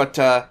games, but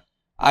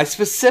I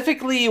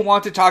specifically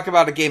want to talk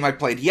about a game I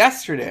played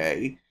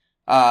yesterday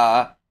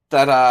that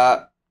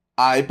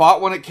I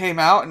bought when it came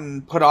out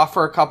and put off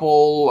for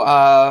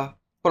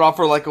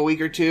like a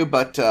week or two,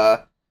 but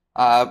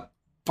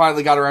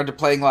finally got around to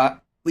playing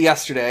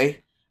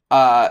yesterday.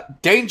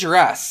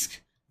 Dangeresque,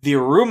 the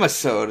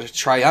Arumasode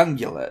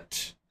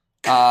Triangulate.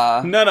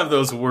 None of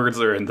those words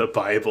are in the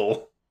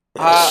Bible.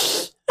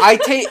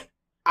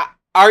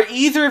 Are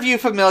either of you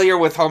familiar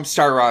with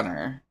Homestar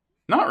Runner?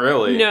 Not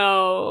really.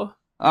 No.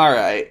 All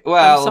right.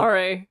 Well, I'm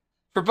sorry.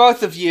 For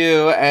both of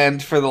you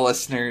and for the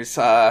listeners,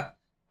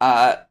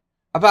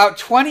 about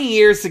 20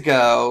 years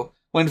ago,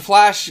 when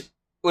Flash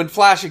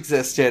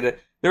existed,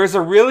 there was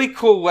a really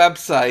cool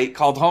website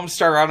called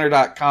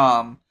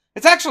HomestarRunner.com.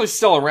 It's actually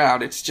still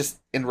around. It's just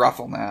in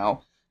Ruffle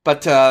now.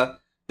 But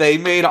they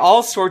made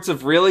all sorts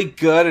of really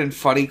good and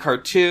funny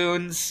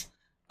cartoons.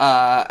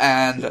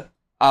 And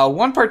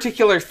one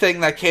particular thing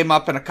that came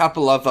up in a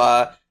couple of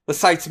the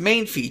site's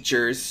main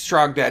features,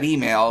 Strong Bad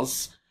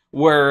Emails,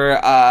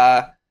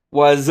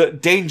 was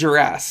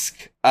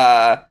Dangeresque.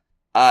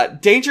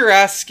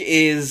 Dangeresque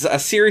is a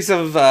series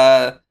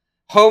of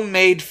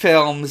homemade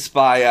films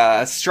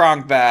by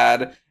Strong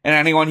Bad and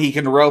anyone he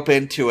can rope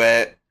into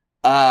it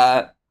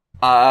that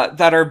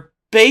are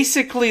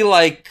basically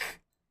like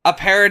a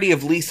parody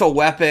of Lethal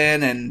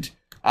Weapon and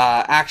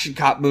action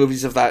cop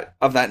movies of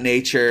that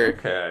nature.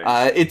 Okay.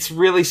 It's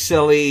really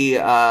silly.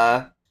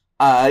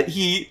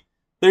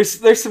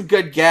 There's some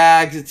good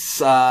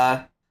gags.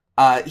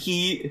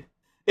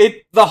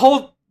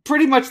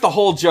 Pretty much the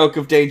whole joke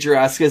of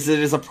Dangeresque is it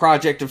is a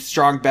project of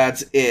Strong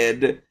Bad's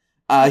id.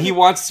 He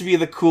wants to be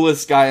the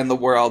coolest guy in the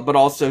world, but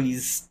also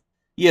he's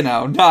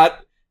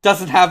got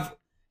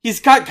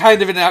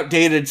kind of an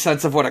outdated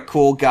sense of what a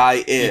cool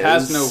guy is. He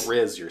has no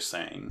riz, you're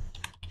saying.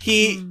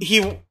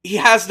 He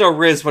has no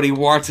riz, but he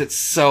wants it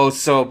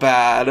so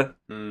bad.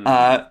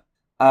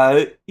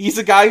 He's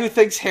a guy who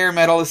thinks hair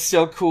metal is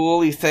still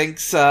cool. He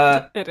thinks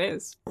it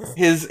is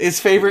his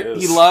favorite. It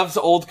is. He loves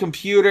old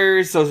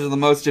computers. Those are the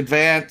most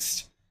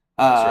advanced.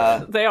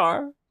 They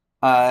are.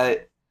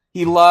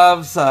 He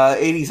loves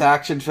 80s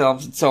action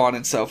films and so on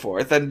and so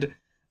forth. And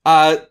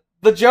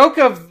the joke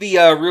of the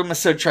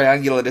Arumasode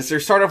Triangulate is they're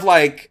sort of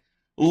like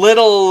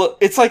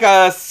it's like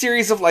a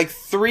series of like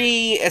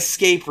 3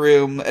 escape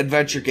room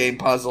adventure game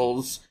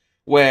puzzles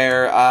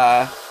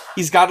where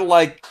he's got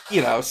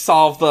to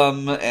solve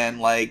them, and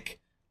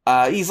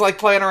he's like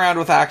playing around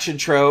with action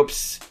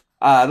tropes.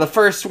 The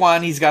first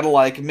one, he's got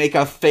to make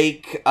a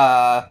fake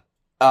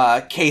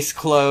case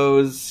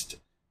closed,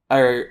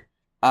 or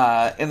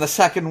in the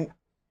second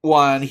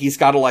one, he's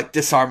got to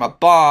disarm a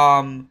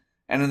bomb,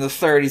 and in the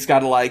third, he's got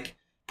to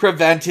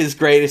prevent his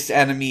greatest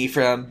enemy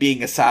from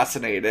being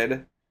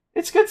assassinated.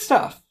 It's good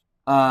stuff.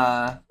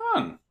 Fun.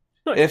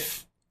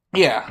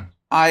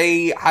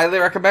 I highly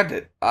recommend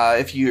it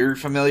if you're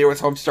familiar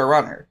with Homestar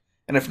Runner.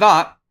 And if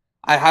not,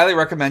 I highly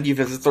recommend you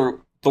visit the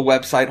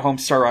website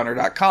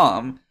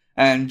homestarrunner.com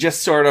and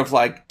just sort of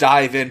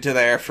dive into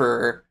there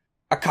for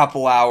a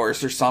couple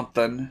hours or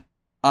something.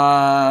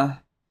 Cool.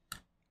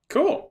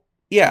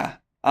 Yeah.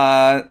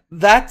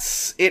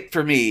 That's it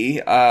for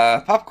me.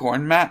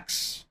 Popcorn,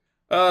 Max.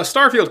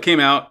 Starfield came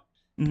out.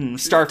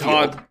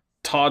 Starfield.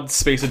 Todd's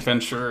space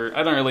adventure.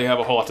 I don't really have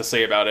a whole lot to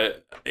say about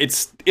it.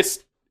 It's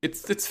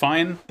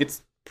fine.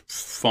 It's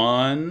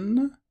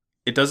fun.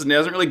 It hasn't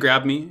really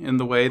grabbed me in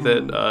the way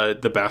that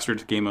the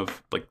bastard game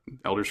of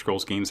Elder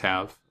Scrolls games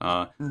have.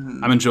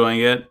 I'm enjoying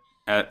it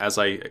as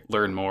I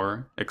learn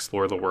more,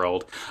 explore the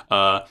world.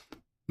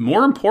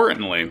 More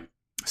importantly,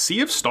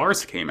 Sea of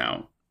Stars came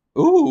out.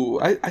 Ooh,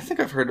 I think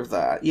I've heard of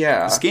that.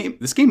 Yeah.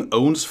 This game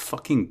owns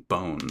fucking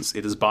bones.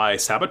 It is by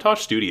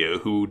Sabotage Studio,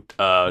 who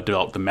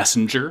developed The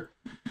Messenger,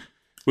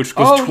 which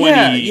was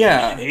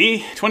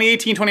 2018,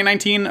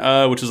 2019,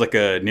 which is like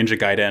a Ninja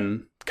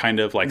Gaiden kind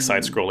of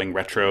side-scrolling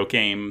retro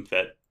game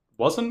that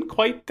wasn't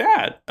quite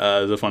that.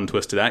 There's a fun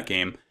twist to that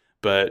game.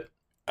 But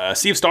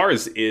Sea of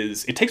Stars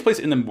it takes place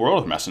in the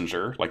world of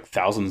Messenger,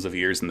 thousands of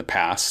years in the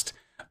past.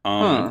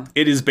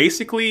 It is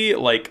basically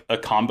a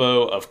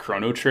combo of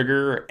Chrono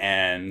Trigger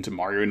and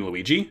Mario and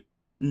Luigi.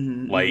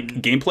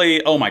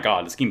 Gameplay, oh my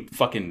god, this game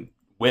fucking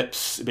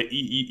whips. But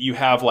you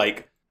have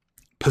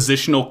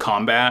positional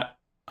combat.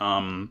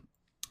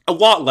 A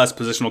lot less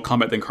positional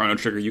combat than Chrono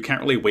Trigger. You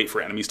can't really wait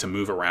for enemies to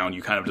move around.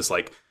 You kind of just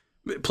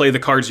play the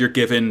cards you're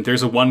given.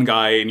 There's one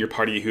guy in your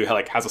party who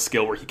like has a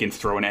skill where he can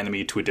throw an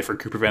enemy to a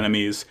different group of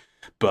enemies,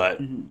 but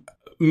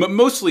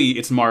mostly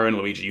it's Mario and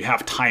Luigi. You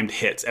have timed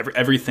hits.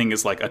 Everything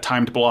is like a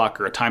timed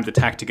block or a timed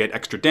attack to get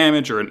extra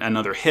damage or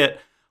another hit.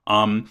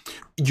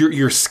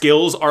 Your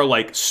skills are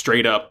like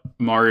straight up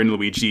Mario and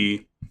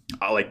Luigi,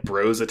 like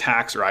bros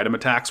attacks or item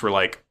attacks. Where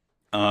like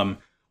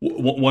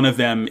one of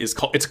them is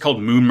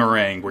called Moon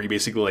Meringue, where you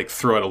basically like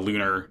throw out a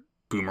lunar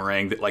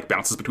boomerang that like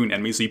bounces between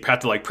enemies. So you have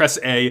to like press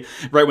A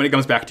right when it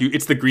comes back to you.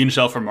 It's the green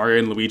shell from Mario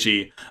and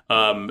Luigi.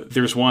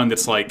 There's one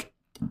that's like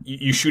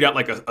you shoot out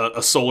like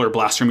a solar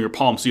blast from your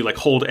palm. So you like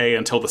hold A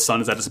until the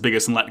sun is at its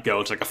biggest and let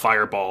go. It's like a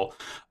fireball.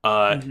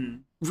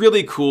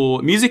 Really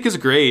cool. Music is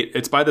great.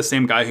 It's by the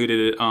same guy who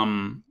did it,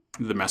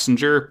 The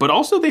Messenger, but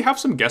also they have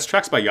some guest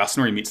tracks by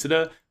Yasunori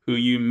Mitsuda, who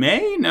you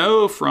may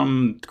know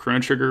from Chrono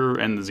Trigger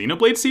and the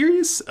Xenoblade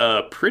series.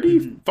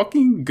 Pretty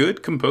fucking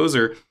good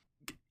composer.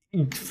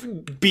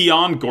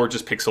 Beyond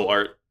gorgeous pixel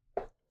art.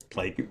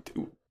 Like,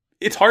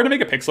 it's hard to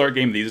make a pixel art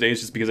game these days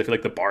just because I feel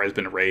like the bar has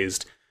been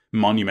raised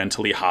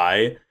monumentally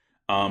high.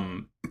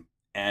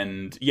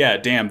 And yeah,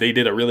 damn, they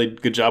did a really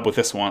good job with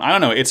this one. I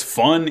don't know, it's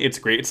fun, it's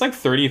great. It's like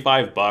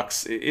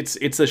 $35.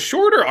 It's a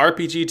shorter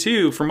RPG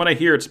too. From what I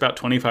hear, it's about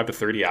 25 to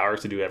 30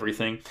 hours to do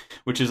everything,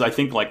 which is I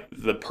think like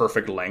the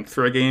perfect length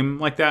for a game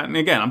like that. And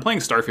again, I'm playing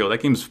Starfield.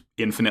 That game's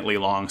infinitely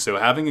long, so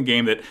having a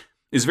game that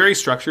is very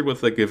structured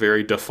with like a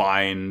very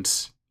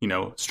defined,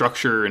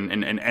 structure and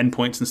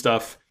endpoints and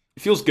stuff,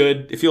 it feels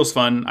good. It feels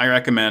fun. I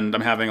recommend.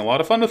 I'm having a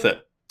lot of fun with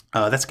it.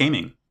 That's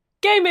gaming.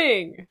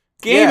 Gaming.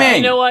 Yeah.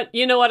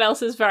 You know what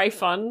else is very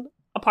fun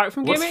apart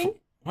from gaming?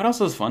 What else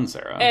is fun,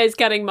 Sarah? Is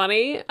getting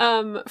money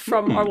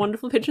from our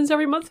wonderful patrons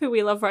every month, who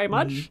we love very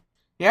much.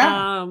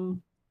 Yeah.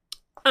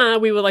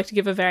 We would like to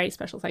give a very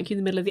special thank you in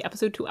the middle of the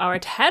episode to our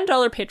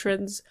 $10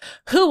 patrons,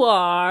 who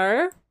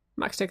are...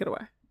 Max, take it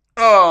away.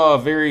 Oh,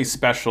 very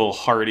special,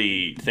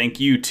 hearty thank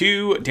you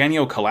to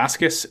Daniel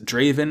Kalaskis,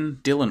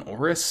 Draven, Dylan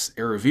Oris,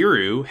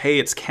 Eraviru, Hey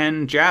It's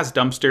Ken, Jazz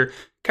Dumpster,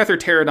 Kether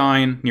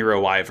Pterodyne, Nero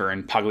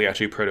Wyvern,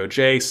 Pagliacci Proto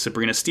J,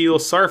 Sabrina Steele,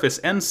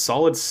 Sarfis, and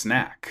Solid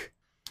Snack.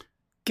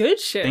 Good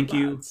shit, Thank lads.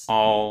 you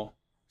all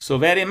so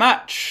very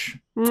much.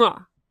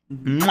 Mwah.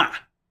 Mwah.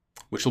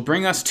 Which will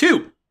bring us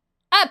to...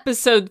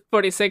 Episode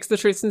 46, The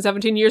Truths in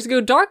 17 Years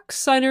Ago, Dark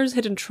Signer's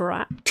Hidden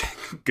Trap.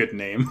 Good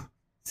name.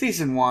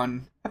 Season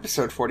 1,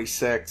 Episode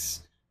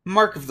 46,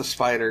 Mark of the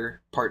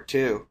Spider, Part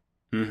 2.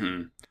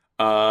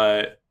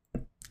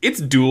 It's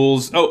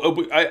duels.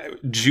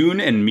 June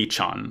and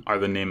Michan are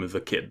the name of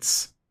the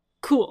kids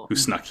Cool. who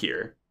snuck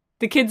here.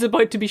 The kid's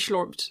about to be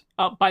slurped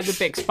up by the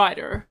big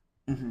spider.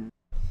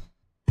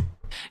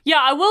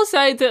 Yeah, I will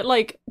say that,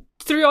 like,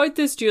 throughout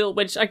this duel,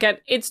 which, again,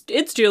 it's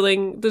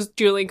dueling, there's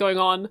dueling going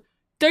on,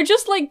 they're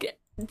just, like,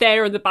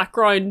 there in the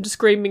background,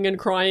 screaming and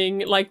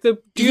crying. Like,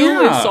 the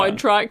duel is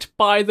soundtracked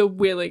by the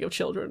wailing of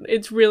children.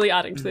 It's really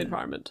adding to the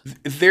environment.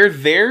 They're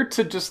there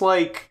to just,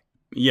 like...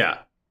 Yeah.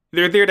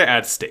 They're there to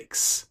add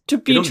stakes. To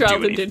be They don't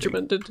child do anything.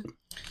 endangermented.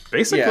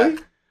 Basically.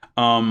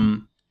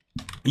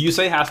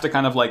 Yusei has to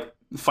kind of, like,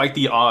 fight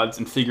the odds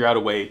and figure out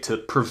a way to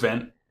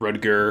prevent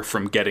Rudger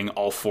from getting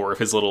all four of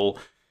his little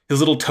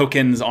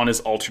tokens on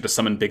his altar to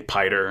summon Big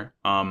Piter.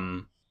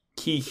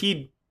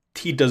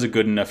 He does a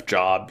good enough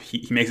job.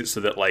 He makes it so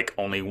that like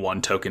only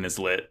one token is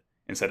lit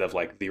instead of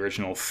like the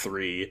original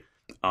 3.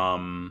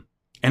 And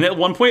at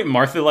one point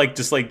Martha like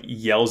just like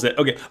yells at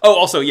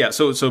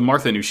so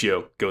Martha and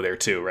Ushio go there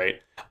too, right?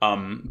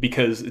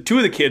 Because 2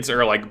 of the kids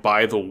are like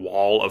by the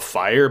wall of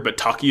fire, but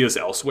Takiya's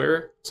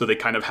elsewhere, so they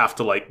kind of have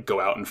to like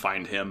go out and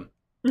find him.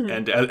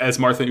 And as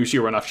Martha and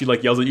Ushio run off, she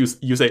like yells at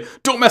you say,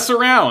 "Don't mess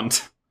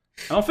around."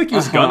 I don't think he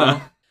was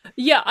gonna.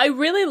 Yeah, I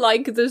really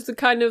like there's the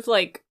kind of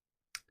like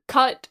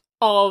cut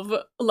of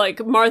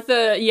like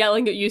Martha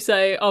yelling at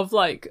Yusei of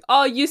like,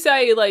 "Oh,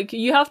 Yusei, like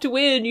you have to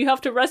win, you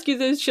have to rescue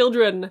those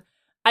children,"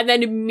 and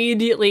then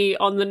immediately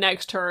on the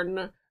next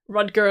turn,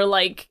 Rudger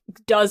like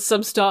does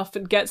some stuff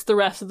and gets the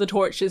rest of the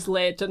torches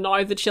lit, and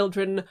now the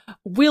children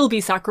will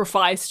be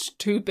sacrificed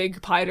to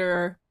Big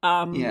Piter.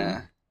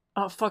 Yeah.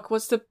 Oh fuck,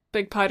 what's the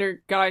Big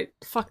Piter guy?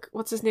 Fuck,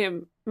 what's his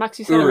name?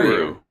 Maxi said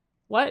Uru.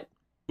 What?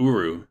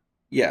 Uru.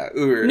 Yeah,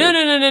 Uru.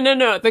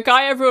 No. The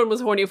guy everyone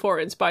was horny for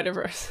in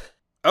Spider-Verse.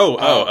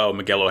 Oh,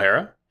 Miguel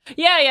O'Hara?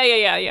 Yeah.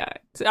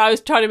 I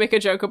was trying to make a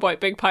joke about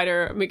Big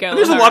Piter, Miguel.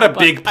 There's O'Hara, a lot of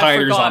but Big I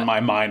Piters forgot. on my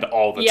mind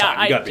all the Yeah,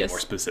 time. You gotta be just- more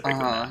specific than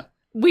that.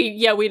 We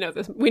know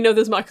this. We know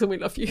this, Max, and we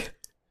love you.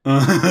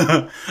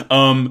 So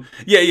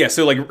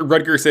like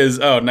Rudger says,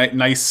 "Oh,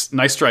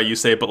 nice try, you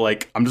say, but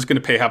like I'm just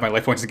gonna pay half my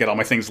life points to get all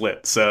my things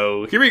lit.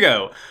 So here we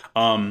go."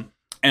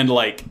 And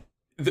like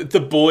the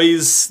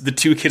boys, the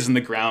 2 kids in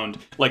the ground,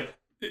 like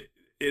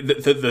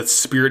the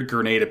spirit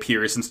grenade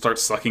appears and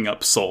starts sucking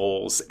up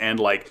souls, and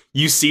like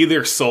you see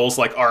their souls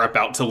like are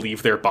about to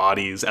leave their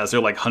bodies as they're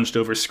like hunched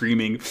over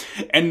screaming,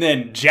 and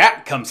then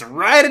Jack comes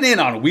riding in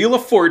on Wheel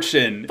of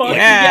Fortune. Fuck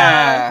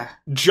Yeah.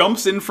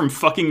 Jumps in from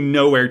fucking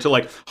nowhere to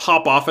like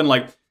hop off and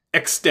like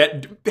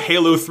extend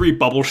Halo 3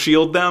 bubble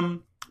shield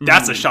them.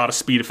 That's a shot of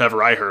speed if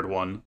ever I heard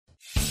one.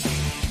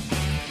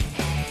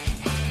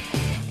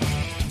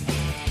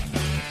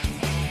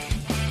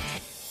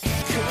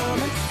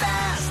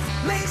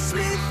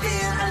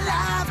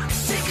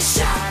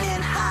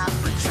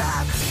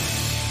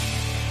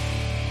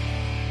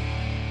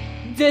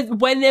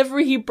 whenever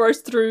he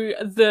bursts through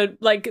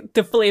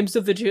the flames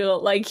of the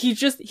duel, like he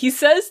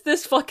says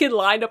this fucking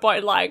line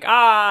about like,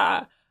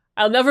 I'll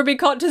never be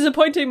caught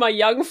disappointing my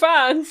young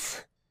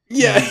fans.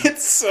 Yeah,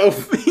 he's so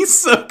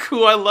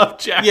cool. I love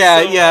Jack.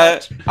 Yeah.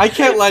 Much. I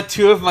can't let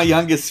two of my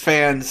youngest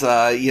fans,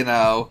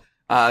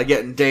 get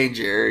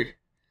endangered.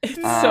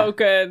 It's so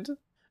good.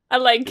 I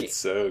like. It's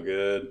so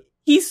good.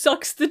 He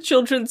sucks the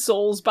children's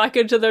souls back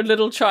into their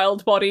little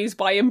child bodies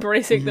by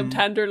embracing them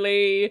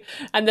tenderly,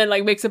 and then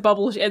like makes a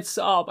bubble. It's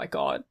oh my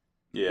god.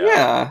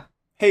 Yeah.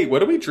 Hey,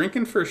 what are we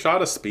drinking for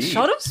Shot of Speed?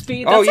 Shot of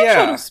Speed. That's a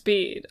Shot of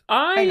Speed.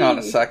 Hang on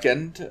a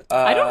second.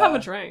 I don't have a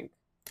drink.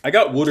 I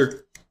got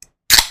water.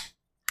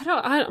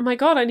 Oh my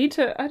god, I need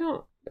to.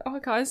 Oh,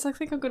 guys, I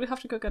think I'm going to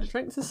have to go get a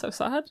drink. This is so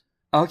sad.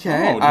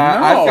 Okay. Oh, no.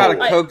 I've got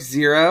a Coke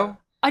Zero.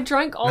 I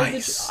drank all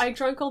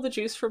the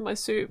juice from my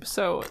soup.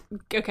 So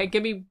okay,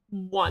 give me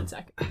 1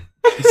 second.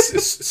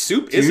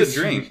 Soup is a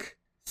drink.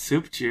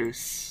 Soup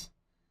juice.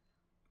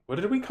 What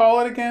did we call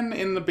it again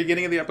in the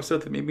beginning of the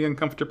episode that made me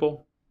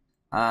uncomfortable?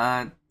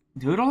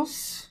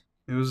 Noodles?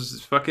 It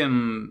was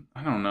fucking,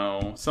 I don't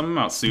know, something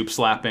about soup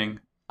slapping.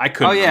 I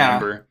couldn't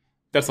remember.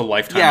 That's a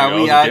lifetime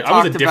ago.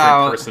 I was a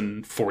different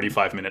person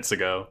 45 minutes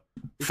ago.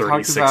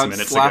 36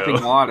 minutes slapping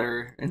ago.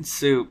 Water and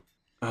soup.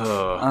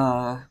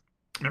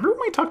 Remember when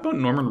we talked about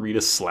Norman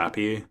Reedus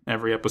Slappy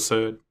every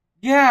episode?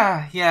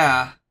 Yeah.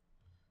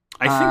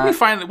 I think we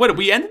finally...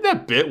 we ended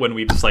that bit when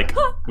we just, like...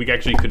 we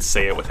actually could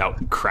say it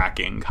without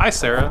cracking. Hi,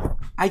 Sarah.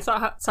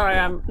 Sorry,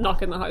 I'm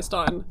knocking the house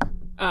down.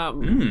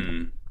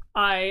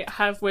 I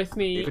have with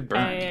me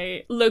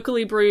a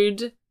locally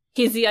brewed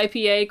hazy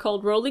IPA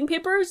called Rolling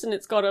Papers, and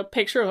it's got a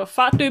picture of a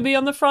fat doobie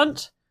on the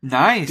front.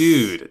 Nice.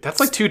 Dude, that's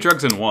like 2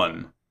 drugs in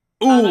one.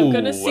 Ooh, and I'm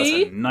gonna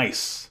see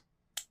nice.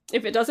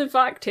 If it does in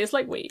fact taste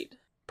like weed.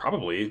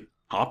 Probably.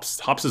 Hops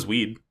is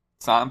weed.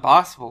 It's not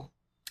impossible.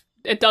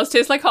 It does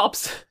taste like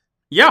hops.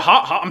 Yeah,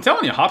 I'm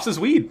telling you, hops is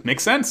weed.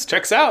 Makes sense.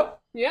 Checks out.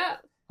 Yeah.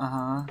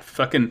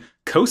 Fucking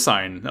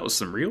cosign. That was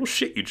some real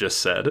shit you just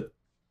said.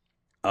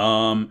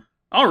 All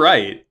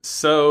right.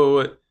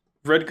 So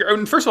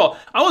Redger. First of all,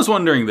 I was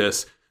wondering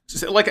this.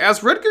 Like,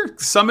 as Redger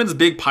summons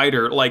Big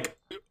Piter, like,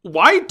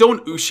 why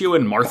don't Ushio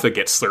and Martha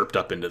get slurped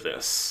up into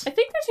this? I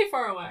think they're too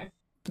far away.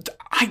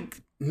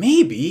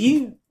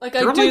 Maybe. Like,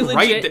 I do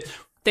legit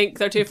think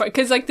they're too far.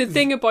 Because, like, the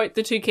thing about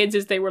the 2 kids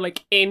is they were,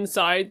 like,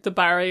 inside the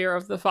barrier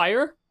of the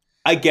fire.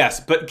 I guess,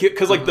 but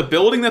because, like, the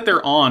building that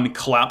they're on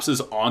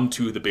collapses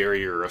onto the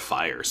barrier of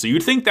fire. So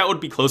you'd think that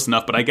would be close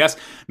enough, but I guess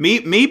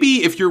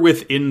maybe if you're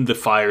within the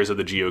fires of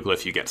the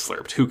geoglyph, you get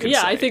slurped. Who can say?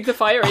 I think the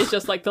fire is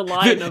just, like, the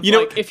line of,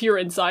 like, if you're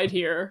inside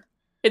here,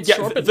 it's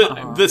short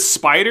the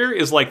spider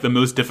is, like, the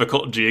most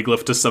difficult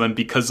geoglyph to summon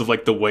because of,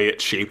 like, the way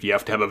it's shaped. You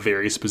have to have a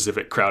very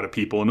specific crowd of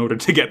people in order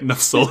to get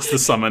enough souls to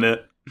summon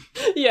it.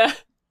 Yeah.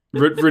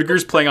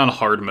 Ridger's playing on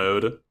hard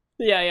mode.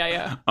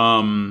 Yeah.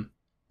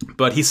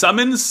 But he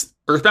summons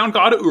Earthbound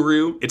God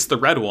Uru. It's the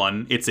red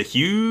one. It's a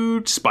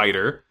huge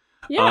spider.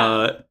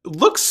 Yeah.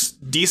 Looks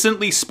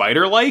decently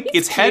spider-like.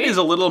 Its head is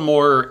a little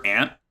more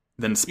ant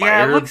than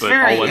spider, but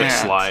I'll let it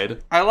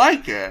slide. I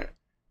like it.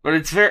 But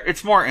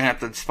it's more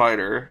ant than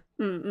spider.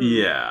 Mm-mm.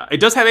 Yeah.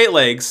 It does have 8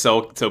 legs,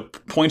 so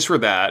points for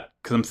that,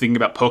 because I'm thinking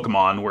about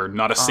Pokemon where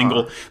not a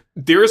single...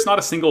 There is not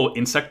a single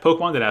insect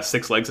Pokemon that has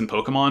 6 legs in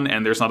Pokemon,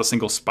 and there's not a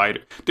single spider...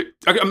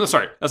 I'm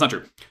sorry, that's not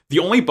true. The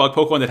only bug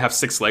Pokemon that have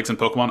 6 legs in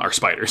Pokemon are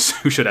spiders,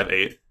 who should have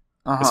 8,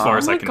 as far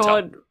as I can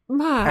tell.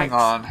 Max, hang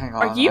on.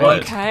 Are you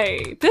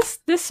okay?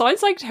 This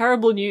sounds like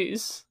terrible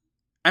news.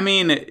 I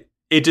mean,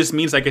 it just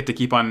means I get to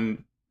keep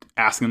on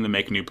asking them to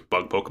make new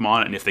bug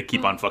Pokemon, and if they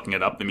keep on fucking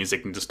it up, that means they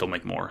can just still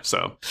make more,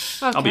 so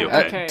I'll be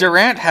okay.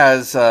 Durant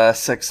has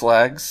 6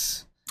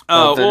 legs.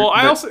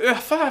 I also...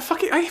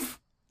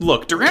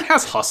 Look, Durant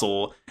has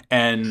hustle,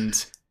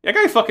 and that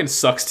guy fucking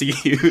sucks to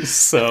use,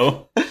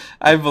 so...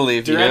 I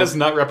believe Durant is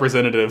not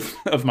representative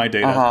of my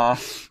data.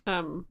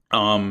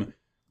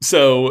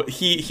 So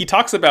he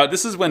talks about,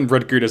 this is when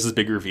Rutger does his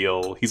big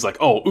reveal. He's like,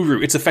 oh,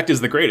 Uru, its effect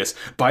is the greatest.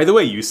 By the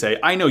way, you say,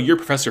 I know you're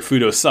Professor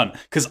Fudo's son,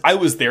 because I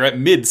was there at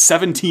mid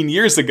 17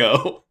 years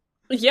ago.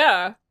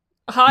 Yeah.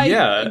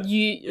 Hi,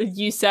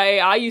 you say,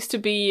 I used to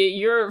be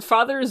your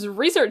father's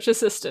research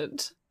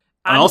assistant.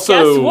 And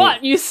also, guess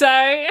what, you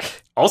say?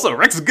 Also,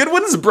 Rex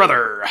Goodwin's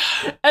brother.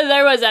 And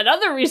there was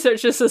another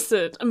research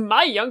assistant,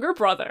 my younger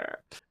brother.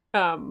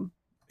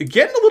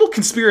 Getting a little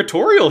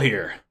conspiratorial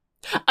here.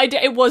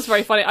 It was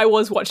very funny. I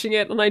was watching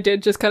it, and I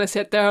did just kind of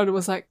sit there and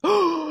was like,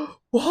 oh,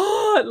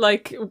 what?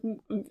 Like,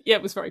 yeah,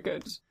 it was very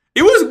good.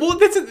 It was, well,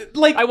 that's,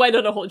 like... I went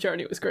on a whole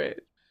journey. It was great.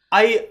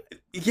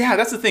 Yeah,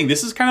 that's the thing.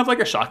 This is kind of like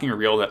a shocking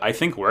reveal that I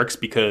think works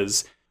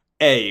because,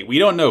 A, we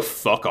don't know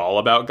fuck all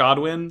about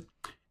Godwin,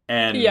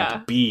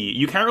 and B,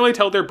 you can't really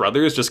tell they're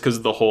brothers just because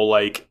of the whole,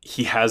 like,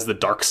 he has the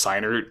dark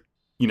signer,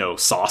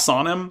 sauce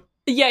on him.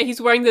 Yeah,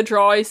 he's wearing the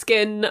dry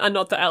skin and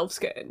not the elf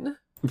skin.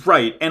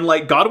 Right, and,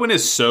 like, Godwin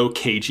is so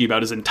cagey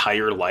about his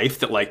entire life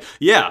that, like,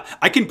 yeah,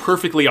 I can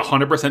perfectly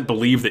 100%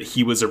 believe that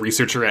he was a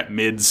researcher at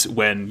MIDS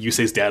when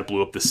Yusei's dad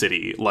blew up the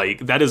city.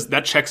 Like,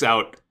 that checks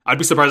out I'd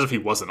be surprised if he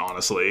wasn't,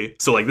 honestly.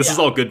 So, like, this is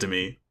all good to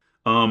me.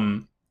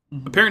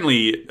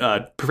 Apparently,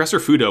 Professor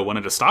Fudo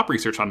wanted to stop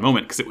research on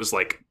Moment because it was,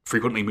 like,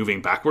 frequently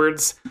moving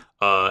backwards,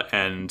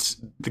 and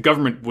the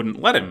government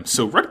wouldn't let him.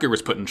 So Rutger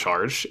was put in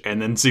charge,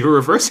 and then Zero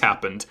Reverse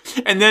happened.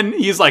 And then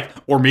he's like,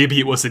 or maybe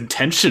it was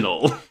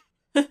intentional.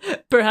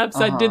 Perhaps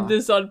I did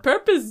this on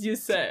purpose, you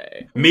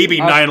say. Maybe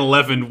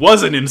 9/11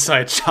 was an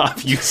inside job,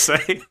 you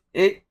say.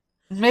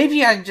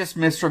 Maybe I'm just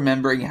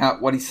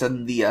misremembering what he said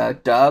in the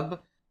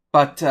dub,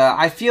 but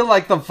I feel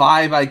like the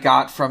vibe I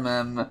got from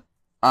him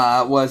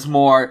was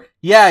more,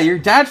 yeah, your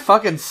dad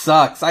fucking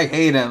sucks. I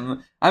hate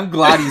him. I'm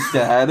glad he's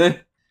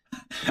dead.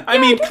 I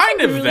mean,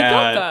 kind of really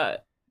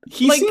that.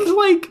 He seems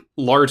like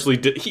largely...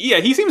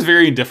 he seems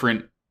very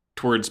indifferent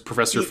towards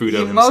Professor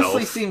Fudo himself. He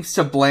mostly seems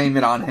to blame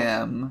it on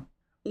him.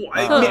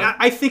 Well,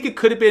 I think it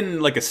could have been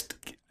like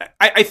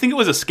I think it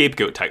was a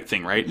scapegoat type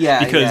thing, right?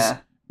 Yeah, because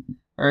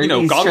or you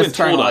know, he's Godwin just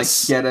trying told to,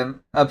 us get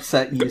him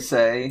upset. You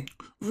say,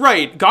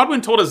 right?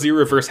 Godwin told us Zero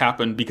Reverse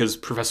happened because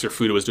Professor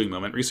Fudo was doing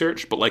Moment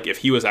research. But like, if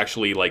he was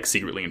actually like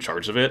secretly in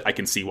charge of it, I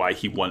can see why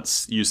he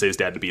wants Yusei's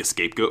dad to be a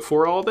scapegoat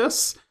for all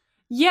this.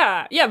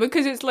 Yeah,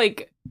 because it's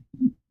like,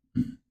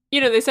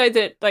 you know, they said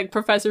that like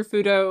Professor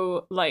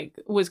Fudo like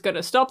was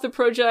gonna stop the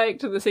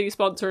project, and the city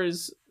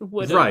sponsors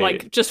would have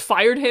like just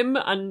fired him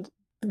and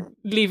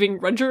leaving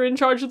Rudger in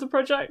charge of the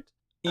project.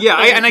 Yeah,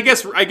 I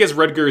guess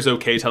Rudger is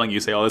okay telling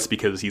Yusei all this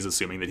because he's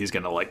assuming that he's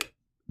gonna like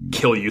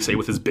kill Yusei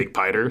with his big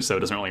piter, so it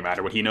doesn't really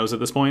matter what he knows at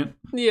this point.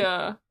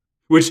 Yeah.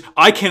 Which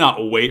I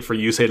cannot wait for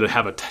Yusei to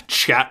have a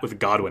chat with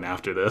Godwin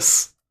after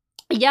this.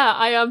 Yeah,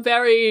 I am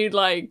very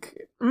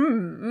like,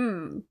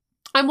 I'm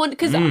one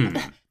because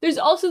there's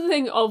also the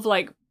thing of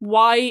like,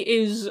 why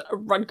is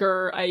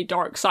Rudger a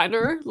dark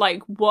signer?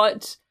 Like,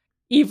 what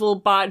evil,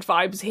 bad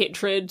vibes,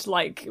 hatred,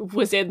 like,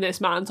 was in this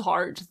man's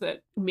heart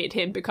that made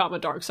him become a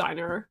dark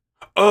signer?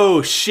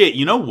 Oh, shit.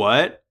 You know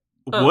what?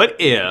 What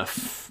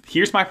if...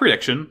 Here's my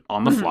prediction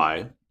on the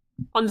fly.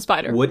 On the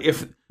spider. What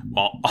if...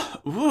 Well,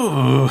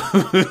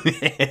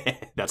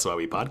 that's why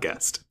we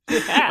podcast.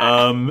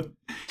 Yeah.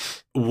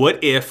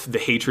 What if the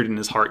hatred in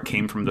his heart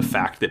came from the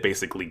fact that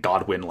basically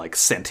Godwin like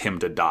sent him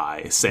to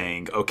die,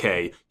 saying,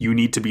 okay, you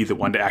need to be the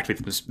one to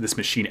activate this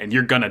machine, and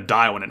you're gonna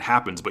die when it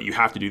happens, but you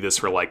have to do this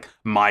for like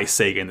my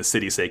sake and the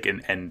city's sake.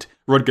 And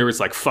Rudger is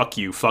like, fuck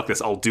you, fuck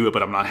this, I'll do it,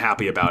 but I'm not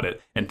happy about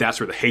it. And that's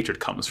where the hatred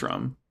comes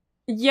from.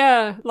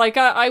 Yeah, like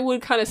I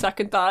would kind of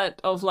second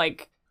that of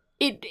like,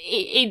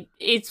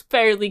 it's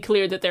fairly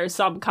clear that there's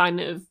some kind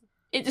of,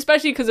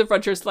 especially because of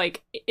Rudger's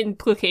like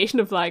implication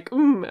of like,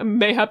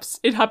 mayhaps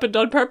it happened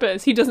on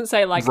purpose. He doesn't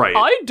say like,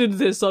 I did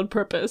this on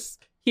purpose.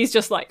 He's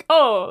just like,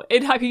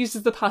 he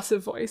uses the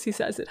passive voice. He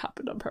says it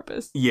happened on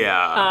purpose.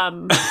 Yeah.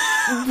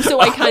 So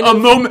I kind of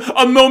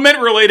a moment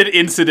related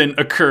incident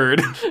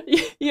occurred.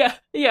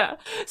 Yeah.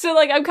 So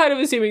like I'm kind of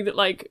assuming that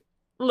like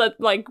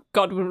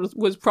Godwin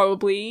was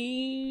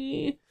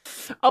probably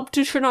up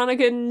to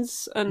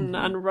shenanigans, and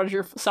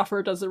Rudger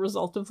suffered as a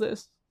result of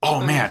this. Oh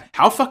man,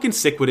 how fucking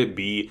sick would it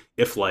be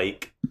if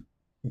like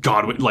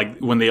Godwin, like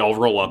when they all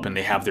roll up and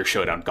they have their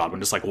showdown, Godwin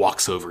just like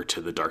walks over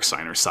to the Dark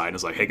Signer's side and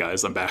is like, "Hey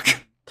guys, I'm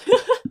back."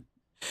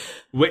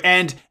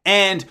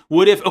 and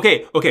what if?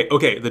 Okay,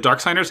 the Dark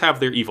Signers have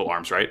their evil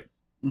arms, right?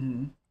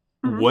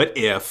 Mm-hmm. What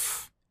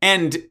if?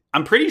 And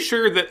I'm pretty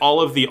sure that all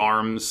of the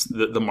arms,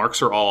 the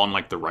marks are all on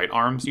like the right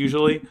arms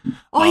usually.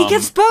 Oh, he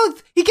gets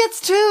both. He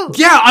gets two.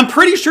 Yeah, I'm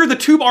pretty sure the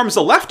tube arm's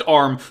the left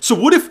arm. So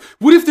what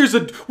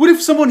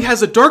if someone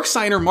has a Dark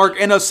Signer mark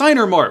and a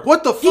Signer mark?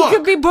 What the fuck? He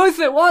could be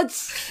both at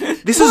once.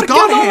 This is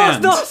God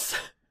Hand.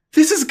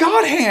 This is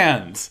God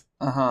Hand.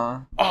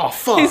 Oh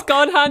fuck. He's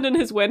God Hand and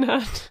his Win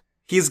Hand.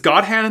 He's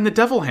God Hand and the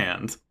Devil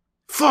Hand.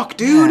 Fuck,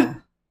 dude. Yeah.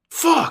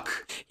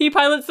 Fuck. He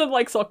pilots them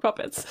like sock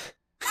puppets.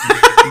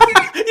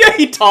 Yeah,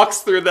 he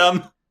talks through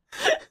them.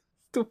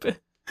 Stupid.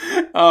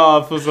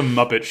 Oh, this was some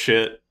Muppet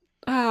shit.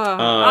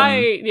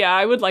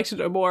 I would like to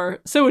know more.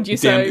 So would you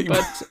say,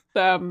 but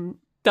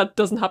that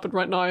doesn't happen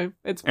right now.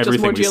 It's just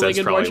more dealing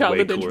and more child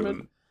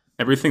endangerment.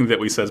 Everything that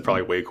we said is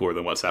probably way cooler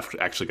than what's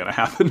actually going to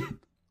happen.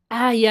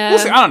 Yeah. We'll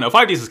see. I don't know.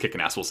 5Ds is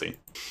kicking ass. We'll see.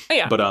 Oh,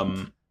 yeah. But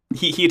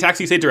he attacks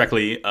Yusei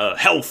directly.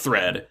 Hell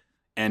Thread.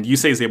 And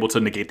Yusei is able to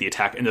negate the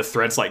attack, and the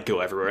threads like go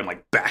everywhere and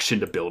like bash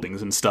into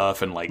buildings and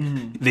stuff, and like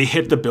they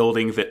hit the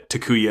building that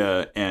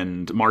Takuya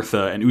and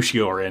Martha and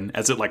Ushio are in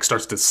as it like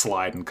starts to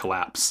slide and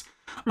collapse.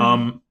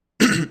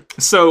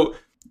 So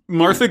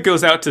Martha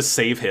goes out to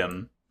save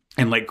him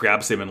and like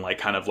grabs him and like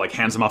kind of like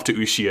hands him off to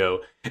Ushio,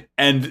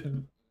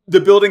 and the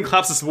building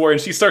collapses more,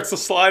 and she starts to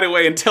slide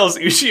away and tells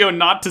Ushio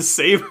not to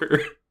save her.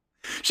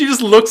 She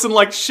just looks and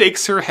like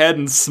shakes her head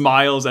and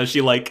smiles as she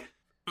like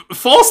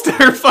falls to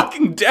her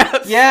fucking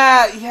death.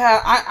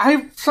 Yeah.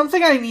 I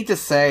something I need to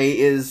say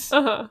is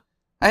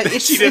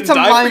it's a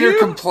minor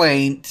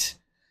complaint,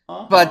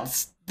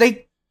 but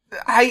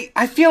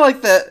I feel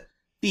like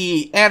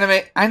the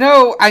anime.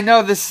 I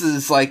know this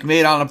is like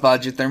made on a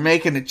budget. They're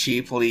making it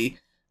cheaply.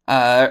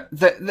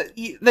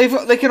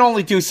 They can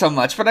only do so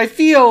much, but I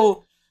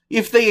feel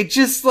if they had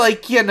just,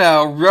 like, you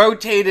know,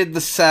 rotated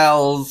the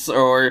cells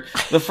or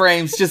the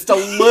frames just a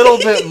little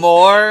bit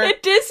more.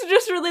 It is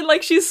just really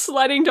like she's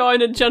sliding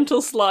down a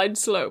gentle slide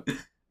slope.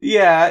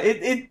 Yeah,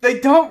 they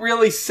don't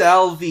really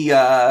sell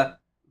the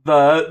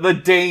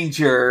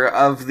danger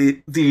of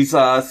these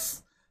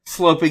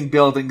sloping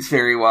buildings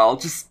very well.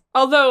 Just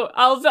Although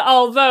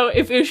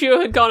if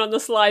Ushio had gone on the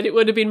slide, it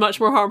would have been much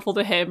more harmful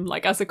to him,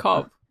 like as a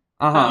cop.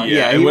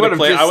 Yeah, he would have would've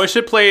played. just- I wish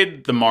it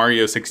played the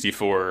Mario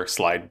 64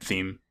 slide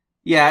theme.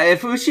 Yeah,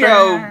 if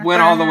Ushio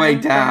went all the way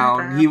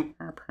down, he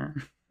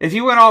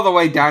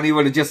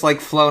would have just,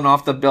 like, flown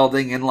off the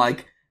building and,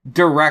 like,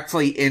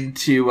 directly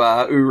into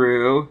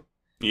Uru.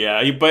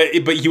 Yeah, but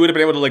he would have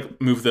been able to, like,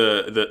 move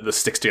the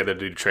sticks together to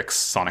do tricks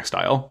Sonic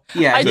style.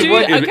 Yeah, I So do-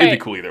 it'd okay. be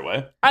cool either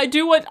way. I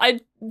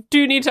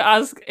do need to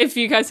ask if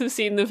you guys have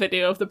seen the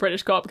video of the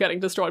British cop getting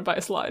destroyed by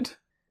a slide.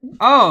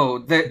 Oh,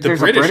 The there's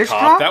British, a British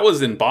cop, that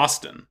was in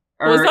Boston.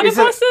 Was Or that in is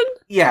it- Boston?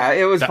 Yeah,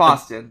 it was That-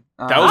 Boston.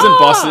 That was in Ah!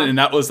 Boston, and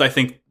that was, I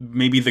think,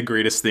 maybe the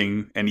greatest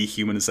thing any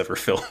human has ever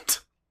filmed.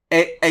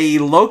 a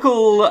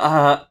local.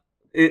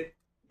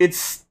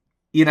 It's,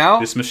 you know,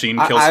 This machine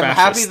kills I'm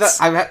happy fascists.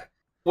 that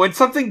when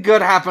something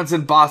good happens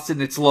in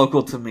Boston, it's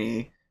local to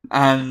me.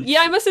 And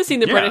Yeah, I must have seen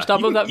the British dub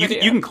you of that can-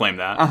 video. You can claim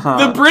that.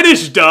 Uh-huh. The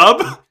British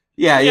dub.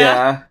 yeah.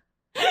 Yeah.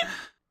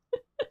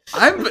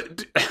 I'm.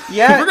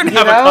 Yeah, we're gonna you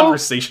have a know-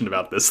 conversation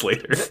about this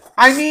later.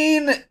 I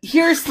mean,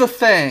 here's the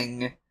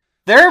thing: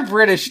 there are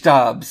British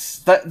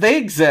dubs that they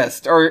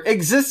exist or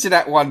existed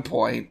at one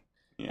point.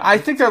 Yeah. I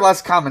think they're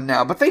less common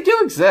now, but they do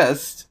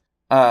exist.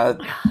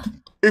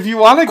 If you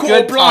want a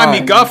good blimey,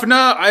 time,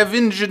 governor! I've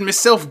injured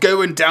myself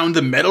going down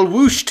the metal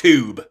whoosh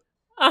tube.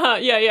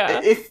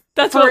 Yeah. if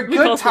That's for what a we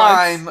call good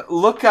slides. time,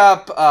 look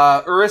up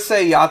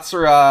Urusei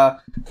Yatsura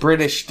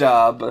British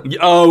dub.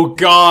 Oh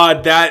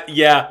God,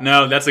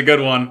 that's a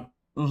good one.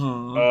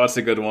 Mhm. Oh, that's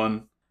a good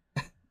one.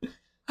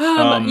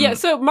 Yeah,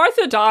 so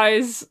Martha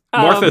dies.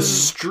 Martha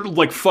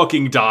like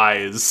fucking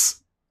dies.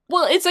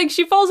 Well, it's like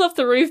she falls off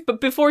the roof,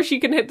 but before she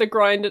can hit the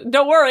ground,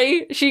 don't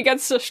worry, she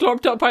gets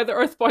slurped up by the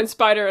earthbound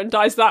spider and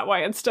dies that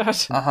way instead.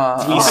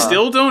 We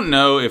still don't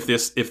know if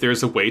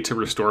there's a way to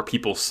restore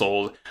people's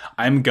souls.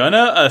 I'm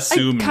gonna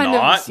assume kind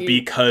of not assume-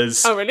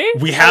 because Oh, really?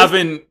 we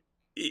haven't.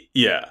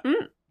 Yeah,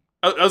 Mm.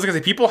 I was gonna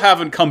say people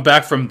haven't come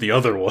back from the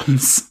other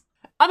ones.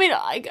 I mean,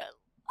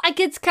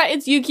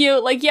 it's Yu-Gi-Oh!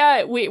 Like,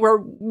 yeah,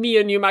 me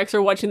and you, Max,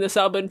 are watching this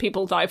album,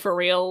 people die for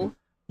real.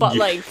 But, Yeah.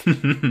 like,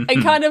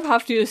 I kind of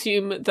have to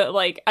assume that,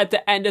 like, at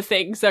the end of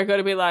things, they're going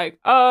to be like,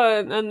 oh,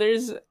 and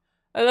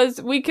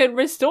we can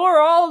restore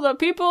all the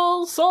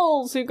people's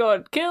souls who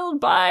got killed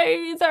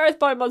by the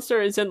Earthbound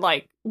monsters, and,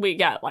 like, we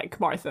get, like,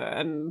 Martha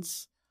and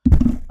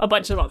a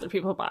bunch of other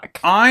people back.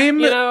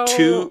 I'm You know,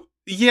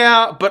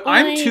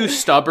 I'm too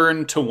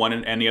stubborn to want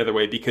it any other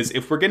way because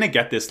if we're gonna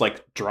get this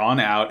like drawn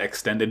out,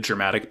 extended,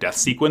 dramatic death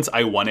sequence,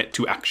 I want it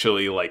to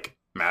actually like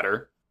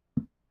matter.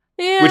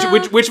 Yeah. Which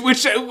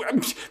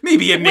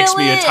maybe it makes Will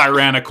me a it?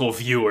 tyrannical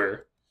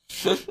viewer.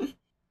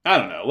 I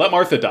don't know. Let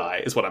Martha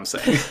die is what I'm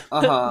saying.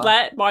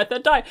 Let Martha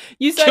die.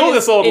 You say Kill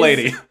this old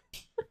lady.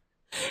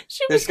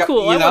 She was There's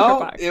cool. you I want know,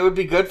 her back. it would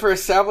be good for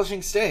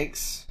establishing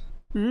stakes.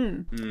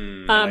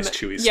 Nice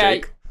chewy yeah,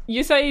 steak.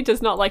 Yusei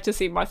does not like to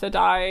see Martha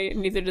die,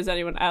 neither does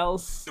anyone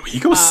else. He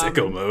goes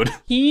sicko mode.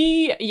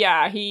 He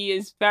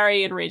is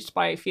very enraged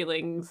by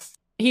feelings.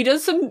 He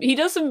does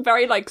some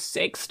very like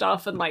sick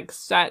stuff and like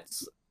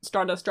sets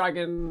Stardust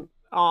Dragon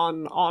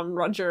on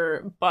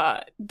Roger,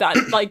 but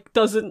that like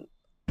doesn't.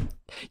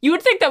 You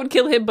would think that would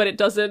kill him, but it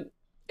doesn't.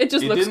 It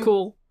just looks didn't-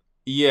 cool.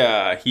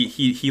 Yeah,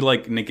 he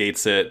like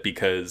negates it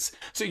because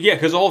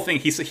the whole thing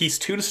he's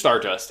tuned to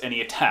Stardust and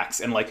he attacks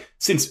and like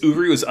since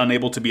Uru is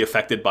unable to be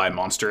affected by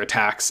monster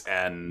attacks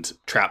and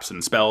traps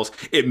and spells,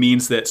 it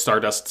means that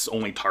Stardust's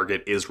only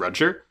target is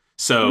Roger.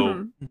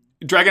 So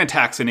Dragon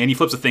attacks and he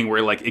flips a thing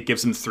where like it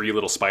gives him 3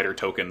 little spider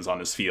tokens on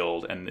his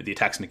field and the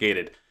attack's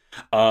negated.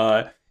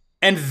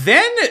 And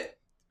then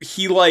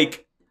he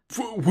like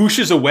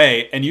whooshes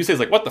away and Yusei's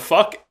like what the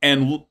fuck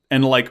and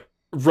like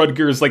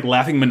Rudger's like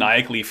laughing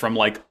maniacally from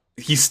like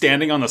he's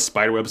standing on the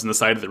spiderwebs in the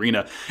side of the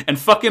arena, and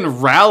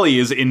fucking Rally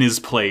is in his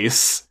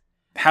place,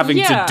 having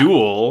Yeah. to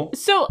duel.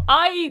 So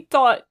I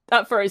thought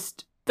at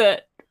first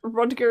that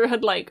Rudger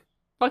had like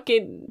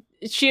fucking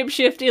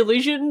shapeshift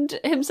illusioned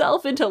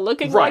himself into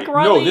looking Right. like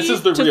Raleigh No, this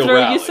is the to real throw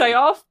Raleigh. Yusei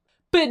off.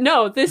 But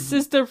no, this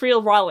is the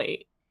real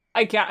Raleigh,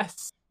 I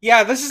guess.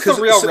 Yeah, this is 'Cause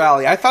the real so-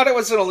 Rally. I thought it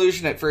was an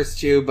illusion at first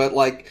too, but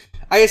like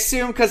I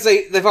assume because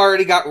they've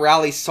already got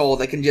Rally's soul,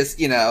 they can just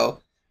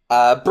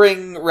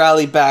bring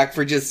Rally back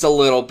for just a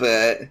little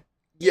bit.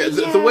 Yeah,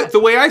 the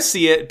way I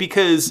see it,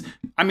 because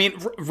I mean,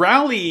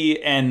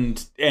 Rally and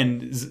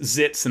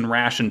Zitz and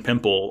Rash and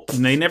Pimple,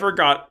 they never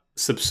got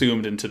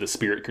subsumed into the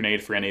Spirit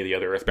Grenade for any of the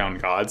other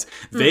Earthbound gods.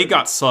 They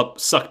got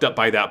sucked up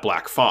by that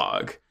black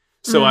fog.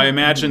 So I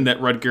imagine that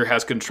Rudger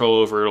has control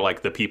over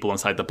like the people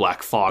inside the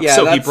black fog. Yeah,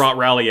 so he that's- brought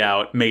Rally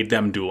out, made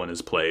them duel in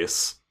his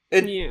place.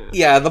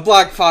 Yeah, the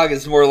Black Fog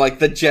is more like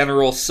the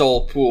general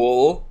soul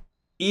pool.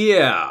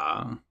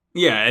 Yeah.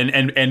 Yeah,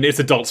 and it's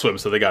Adult Swim,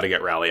 so they got to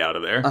get Rally out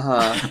of there.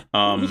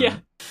 Yeah.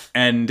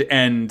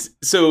 And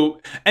so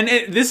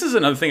this is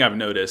another thing I've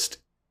noticed.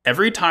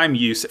 Every time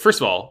you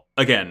first of all,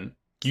 again,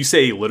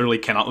 Yusei literally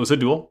cannot lose a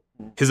duel.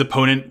 His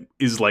opponent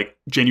is like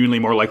genuinely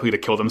more likely to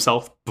kill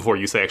themselves before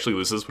Yusei actually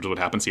loses, which is what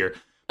happens here.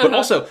 But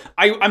also,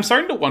 I'm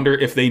starting to wonder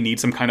if they need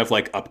some kind of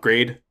like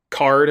upgrade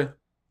card,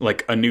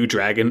 like a new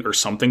dragon or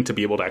something, to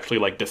be able to actually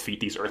like defeat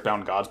these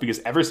Earthbound gods, because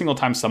every single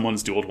time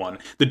someone's dueled one,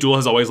 the duel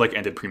has always like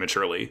ended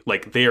prematurely.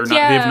 Like they've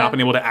not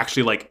been able to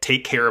actually like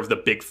take care of the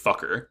big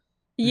fucker.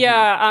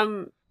 Yeah,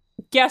 I'm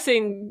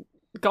guessing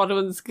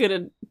Godwin's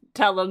gonna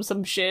tell them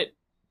some shit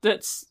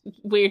that's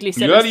weirdly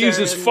sinister. You gotta use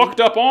his fucked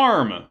up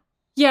arm.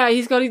 Yeah,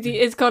 it's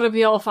gotta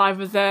be all 5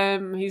 of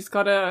them. He's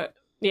gotta,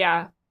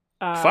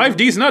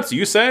 5D's nuts,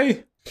 you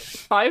say?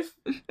 5?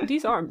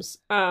 These arms.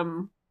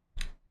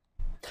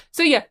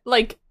 So yeah,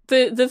 like,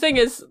 the thing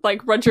is,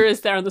 like, Roger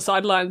is there on the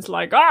sidelines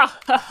like, ha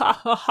ha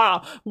ha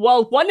ha,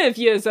 well, one of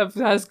yous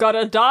has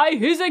gotta die,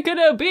 who's it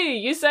gonna be?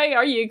 You say,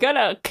 are you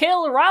gonna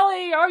kill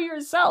Rally or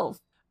yourself?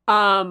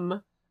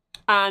 And,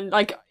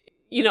 like,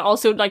 you know,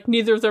 also, like,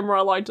 neither of them are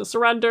allowed to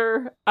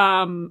surrender,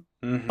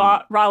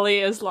 but Rally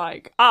is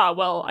like,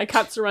 well, I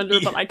can't surrender,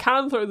 but I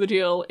can throw the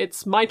duel,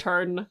 it's my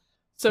turn.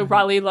 So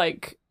Rally,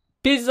 like,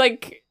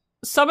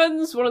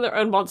 summons one of their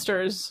own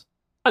monsters,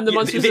 and the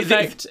monster's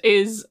effect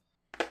is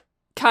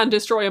can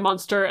destroy a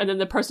monster, and then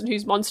the person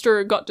whose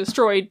monster got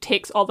destroyed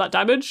takes all that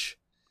damage.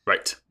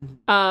 Right.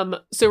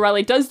 So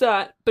Rally does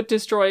that, but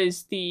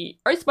destroys the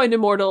Earthbound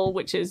Immortal,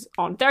 which is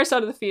on their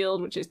side of the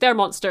field, which is their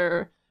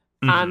monster,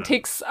 and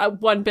takes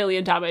 1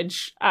 billion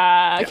damage,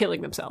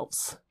 killing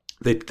themselves.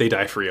 They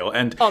die for real.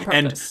 And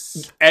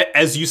purpose.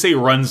 As you say,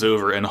 runs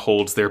over and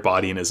holds their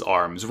body in his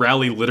arms.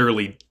 Rally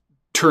literally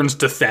turns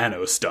to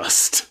Thanos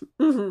dust.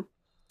 I'm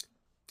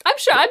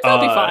sure they'll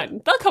be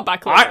fine. They'll come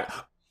back later.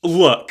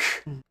 Look,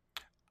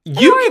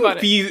 you can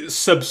be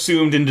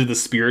subsumed into the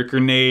spirit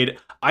grenade.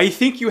 I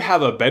think you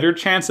have a better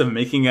chance of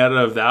making it out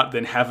of that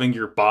than having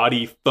your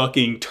body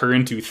fucking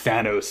turn to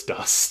Thanos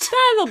dust.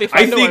 They'll be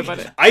fine. Don't worry about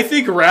it. I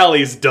think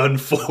Rally's done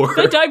for.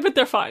 They died, but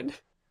they're fine.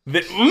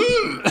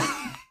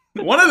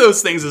 One of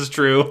those things is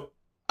true.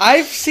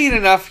 I've seen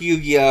enough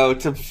Yu-Gi-Oh!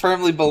 To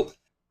firmly believe.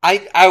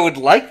 I would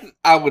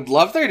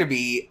love there to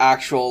be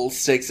actual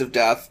stakes of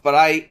death, but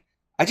I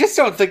just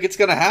don't think it's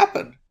gonna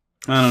happen.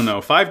 I don't know.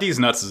 5D's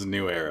nuts is a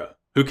new era.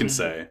 Who can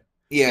say?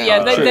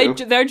 Yeah,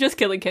 they're just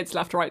killing kids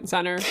left, right, and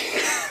center.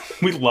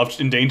 We loved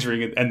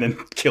endangering and then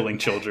killing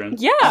children.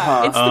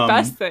 Yeah, it's the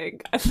best thing.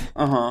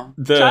 Child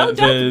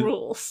death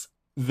rules.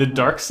 The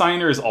Dark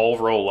Signers all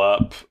roll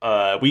up.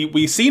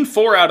 We've seen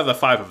 4 out of the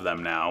 5 of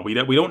them now. We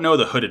don't know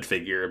the hooded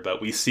figure,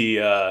 but we see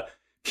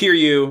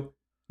Kiryu.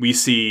 We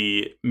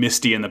see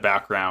Misty in the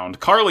background.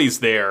 Carly's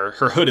there.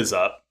 Her hood is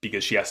up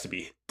because she has to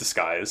be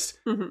disguised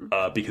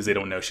because they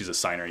don't know she's a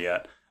signer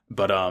yet.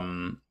 But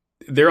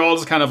they're all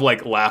just kind of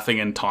like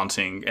laughing and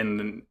taunting, and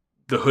then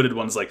the hooded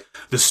one's like,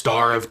 "The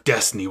star of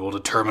destiny will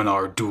determine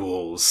our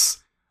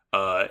duels."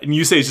 And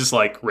Yusei's just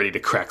like ready to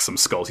crack some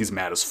skulls. He's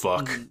mad as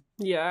fuck.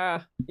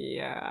 Yeah.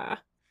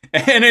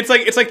 And it's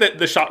like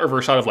the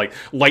reverse shot of like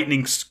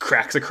lightning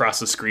cracks across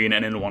the screen,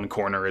 and in one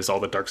corner is all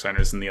the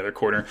Darksiders, and the other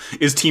corner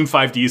is Team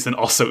 5Ds and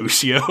also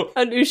Ushio.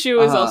 And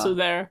Ushio is also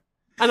there.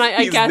 And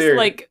I guess there.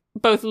 Like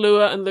both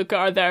Lua and Luca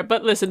are there,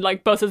 but listen,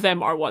 like both of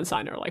them are one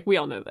signer. Like we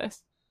all know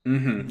this.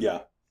 Yeah.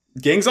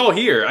 Gang's all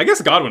here. I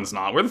guess Godwin's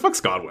not. Where the fuck's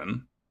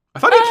Godwin? I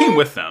thought he came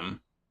with them.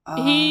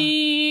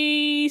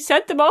 He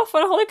sent them off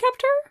on a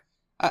helicopter?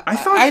 I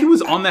thought he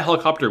was on the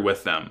helicopter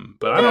with them,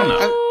 but I don't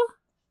know.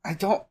 I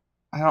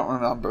don't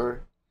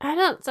remember.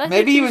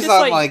 Maybe he was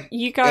on like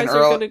you guys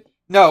are gonna.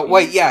 No,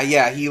 wait,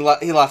 yeah. He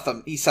left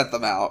them. He sent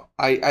them out.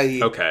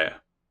 Okay.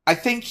 I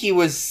think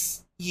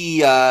he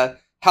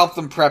helped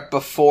them prep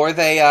before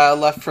they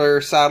left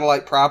for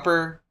Satellite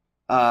proper.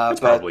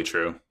 That's probably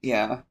true.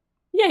 Yeah.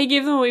 Yeah, he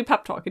gave them a wee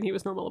pep talk, and he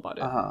was normal about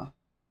it.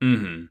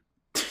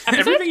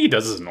 Everything he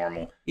does is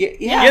normal.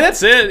 Yeah,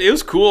 that's it. It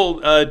was cool.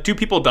 2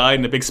 people died,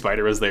 and a big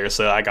spider was there,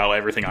 so I got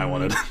everything I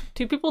wanted.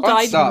 2 people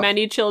died,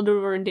 many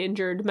children were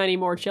endangered, many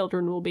more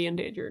children will be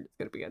endangered. It's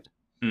gonna be good.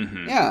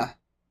 Yeah.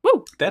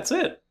 Woo! That's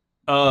it.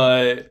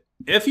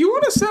 If you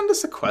want to send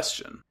us a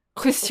question,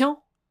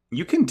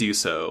 you can do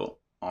so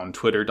on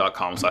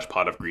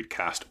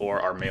twitter.com/potofgreedcast or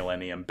our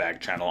Millennium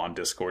Bag channel on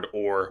Discord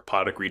or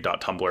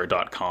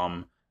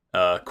potofgreed.tumblr.com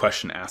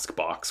question ask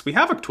box. We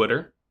have a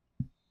Twitter.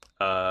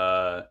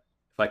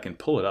 If I can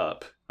pull it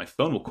up, my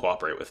phone will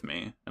cooperate with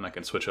me, and I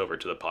can switch over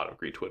to the Pot of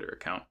Greed Twitter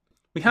account.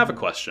 We have a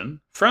question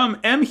from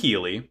M.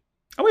 Healy.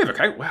 Oh, we have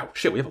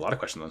a lot of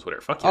questions on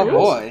Twitter. Fuck you. Oh,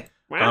 boy.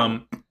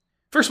 Wow.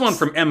 First one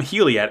from M.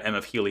 Healy at M.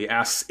 F. Healy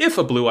asks if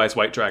a Blue Eyes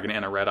White Dragon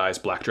and a Red Eyes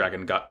Black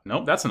Dragon got...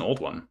 Nope, that's an old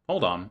one.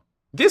 Hold on.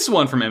 This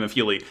one from M. F.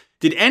 Healy.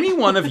 Did any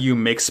one of you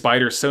make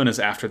Spider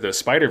Sonas after the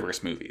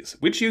Spider-Verse movies?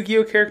 Which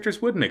Yu-Gi-Oh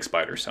characters would make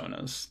Spider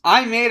Sonas?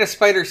 I made a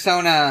Spider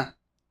Sona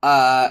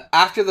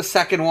after the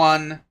second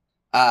one,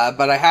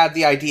 but I had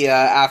the idea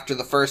after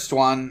the first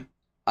one.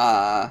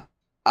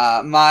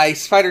 My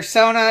Spider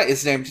Sona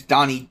is named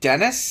Donnie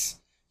Dennis.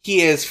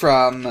 he is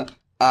from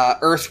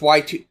Earth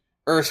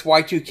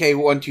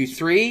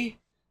Y2K123.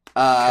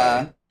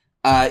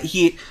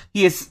 He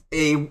is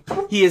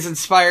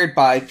inspired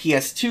by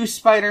PS2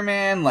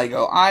 Spider-Man,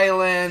 Lego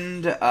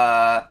Island,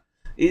 very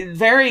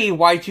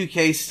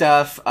Y2K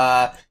stuff.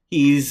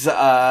 He's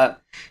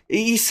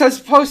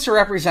supposed to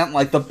represent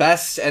like the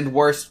best and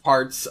worst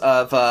parts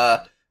of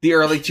the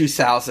early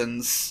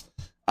 2000s.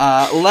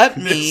 Let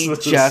me This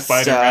is just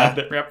Spider-Man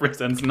that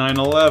represents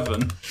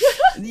 9/11.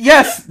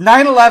 Yes,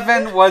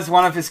 9/11 was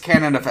one of his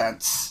canon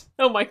events.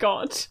 Oh my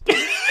god.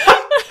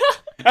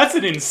 That's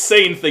an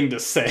insane thing to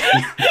say.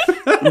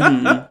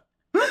 I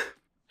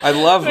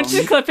love We're him.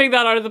 just clipping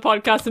that out of the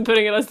podcast and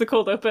putting it as the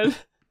cold open.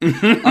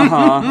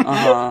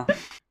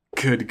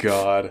 Good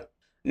God.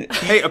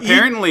 Hey,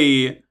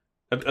 apparently,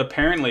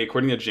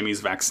 according to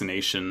Jimmy's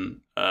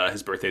vaccination,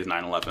 his birthday is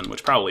 9/11,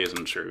 which probably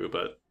isn't true,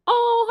 but...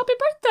 Oh, happy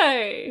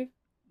birthday!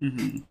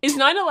 Is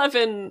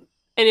 9/11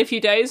 in a few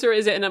days, or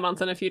is it in a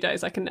month and a few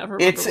days? I can never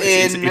remember. It's which.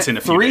 in, It's in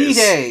a few 3 days.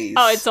 days.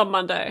 Oh, it's on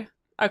Monday.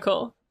 Oh,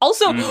 cool.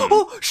 Also,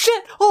 oh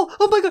shit! Oh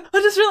my god!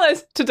 I just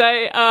realized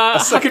today. A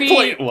second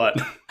point, what?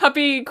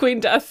 Happy Queen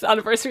Death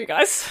anniversary,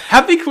 guys!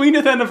 Happy Queen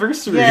Death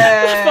anniversary!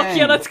 Yay. Fuck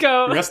yeah, let's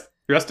go!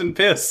 Rest in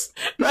piss.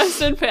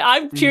 Rest in peace.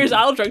 Cheers!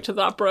 I'll drink to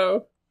that,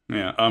 bro.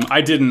 Yeah.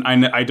 I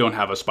don't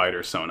have a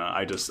spider Sona.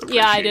 I just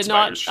appreciate Yeah, I did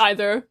spiders. not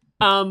either.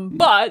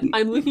 But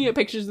I'm looking at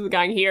pictures of the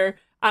gang here,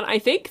 and I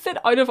think that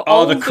out of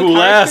all the the cool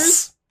characters,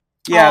 ass.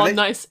 Yeah,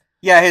 nice.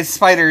 Yeah, his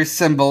spider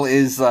symbol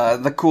is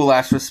the cool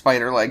ass with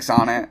spider legs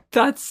on it.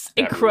 That's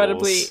That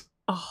incredibly. rules.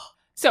 Oh.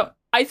 So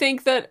I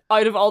think that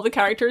out of all the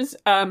characters,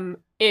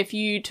 if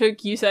you took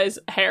Yusei's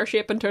hair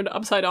shape and turned it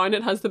upside down,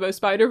 it has the most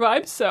spider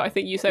vibes. So I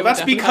think Yusei. Well, would that's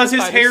definitely because have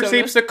his spider hair Sona.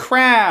 shape's a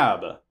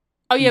crab.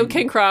 Oh yeah,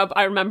 King Crab.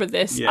 I remember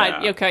this.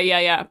 Yeah. Okay,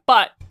 yeah.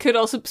 But could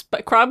also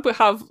Crab would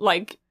have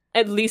like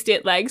at least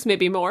 8 legs,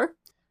 maybe more.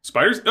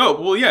 Spiders? Oh,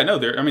 well, yeah, no,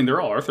 they're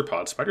all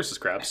arthropods. Spiders is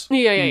crabs.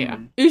 Yeah.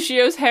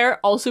 Ushio's hair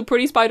also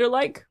pretty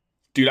spider-like.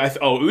 Dude,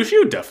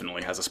 Ushio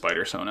definitely has a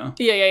spider Sona.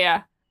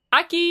 Yeah.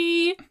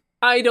 Aki,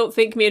 I don't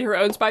think made her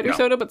own spider No.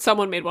 soda, but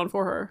someone made one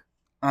for her.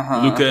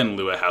 Luca and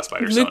Lua have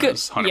spider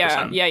Sonas,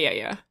 100%.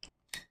 Yeah.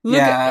 Luca,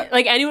 Yeah.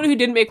 like anyone who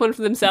didn't make one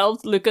for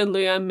themselves, Luca and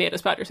Lua made a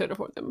spider soda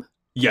for them.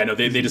 Yeah, no,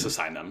 they just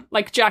assign them.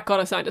 Like Jack got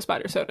assigned a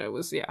spider soda. It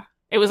was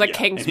like Yeah,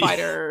 King and he-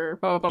 Spider.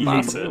 Blah, blah, he blah,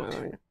 hates blah, it. blah,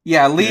 blah.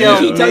 Yeah, Leo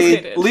He does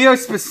hate it. Leo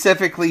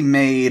specifically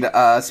made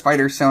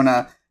Spider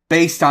Sona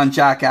based on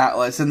Jack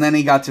Atlas, and then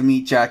he got to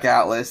meet Jack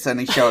Atlas,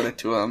 and he showed it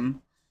to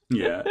him.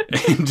 Yeah,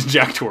 and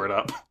Jack tore it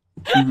up.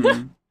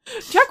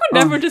 Jack would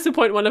never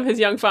disappoint one of his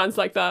young fans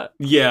like that.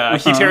 Yeah,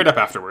 he tear it up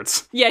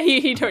afterwards. Yeah,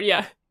 he told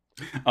yeah.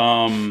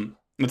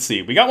 Let's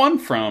see. We got one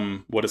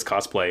from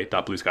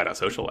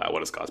whatiscosplay.bluesky.social at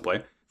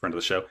whatiscosplay, friend of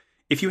the show.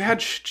 If you had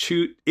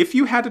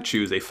to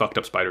choose a fucked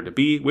up spider to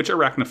be, which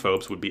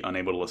arachnophobes would be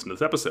unable to listen to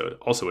this episode?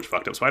 Also, which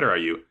fucked up spider are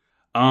you?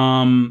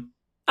 I'm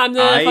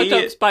the fucked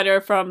up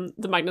spider from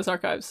the Magnus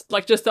Archives.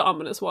 Like, just the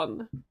ominous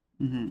one.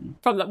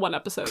 From that one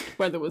episode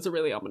where there was a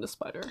really ominous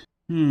spider.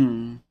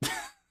 I'm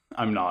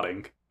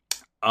nodding.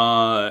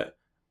 I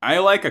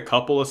like a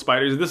couple of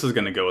spiders. This is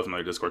going to go with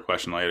another Discord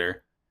question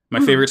later. My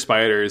favorite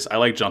spiders, I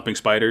like jumping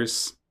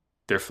spiders.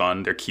 They're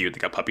fun. They're cute. They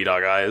got puppy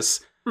dog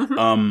eyes.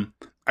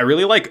 I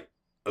really like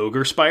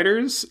ogre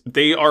spiders.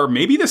 They are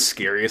maybe the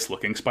scariest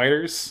looking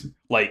spiders.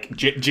 Like,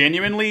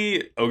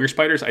 genuinely, ogre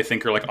spiders, I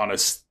think, are like on a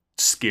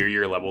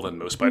scarier level than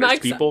most spiders to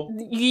people.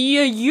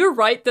 Yeah, you're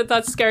right that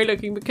that's scary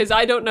looking, because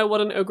I don't know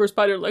what an ogre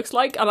spider looks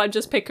like, and I'm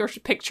just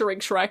picturing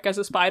Shrek as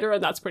a spider,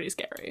 and that's pretty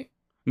scary.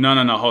 No,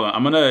 hold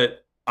on.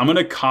 I'm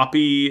gonna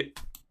copy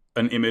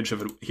an image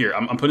of it here.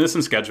 I'm putting this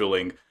in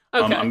scheduling.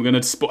 Okay. I'm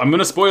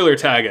gonna spoiler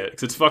tag it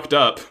because it's fucked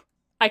up.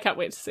 I can't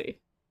wait to see.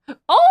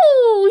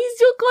 Oh, he's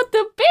still got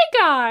the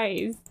big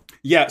eyes.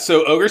 Yeah,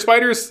 so ogre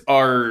spiders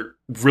are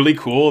really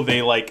cool.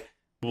 They like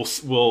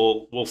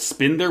will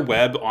spin their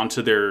web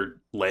onto their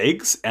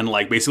legs and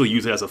like basically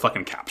use it as a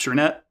fucking capture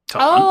net to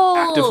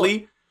hunt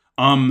actively.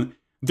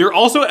 They're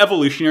also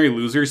evolutionary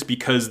losers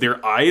because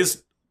their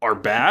eyes are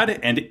bad,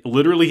 and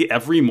literally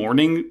every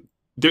morning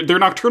they're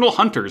nocturnal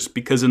hunters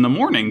because in the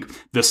morning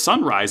the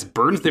sunrise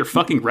burns their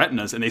fucking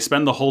retinas and they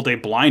spend the whole day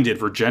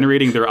blinded,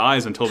 regenerating their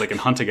eyes until they can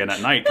hunt again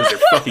at night because they're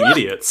fucking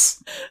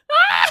idiots.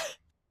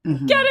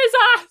 Get his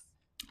ass!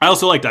 I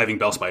also like diving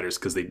bell spiders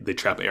because they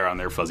trap air on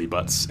their fuzzy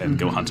butts and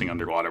go hunting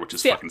underwater, which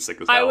is fucking sick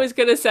as hell. I was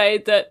gonna say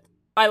that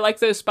I like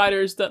those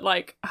spiders that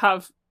like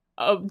have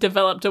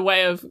developed a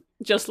way of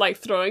just like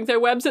throwing their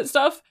webs at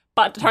stuff,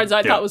 but it turns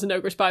out that was an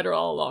ogre spider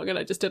all along and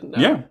I just didn't know.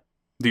 Yeah.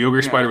 The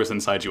ogre spider was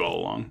inside you all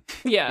along.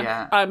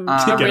 Yeah. I'm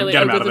really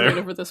get him over out of the there. moon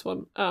over this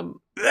one.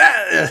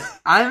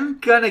 I'm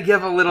gonna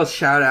give a little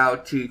shout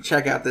out to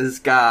check out this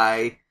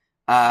guy,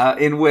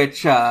 in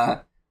which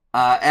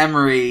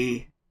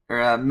Emery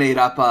made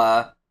up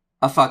a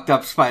fucked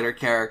up spider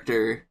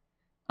character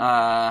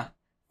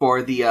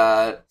for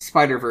the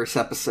Spider-Verse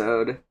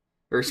episode,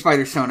 or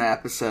Spider Sona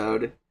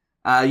episode.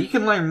 You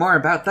can learn more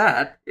about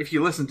that if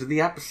you listen to the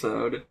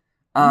episode.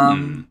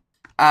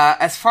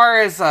 As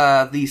far as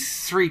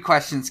these 3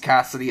 questions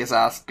Cassidy has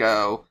asked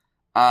go,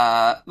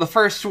 The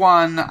first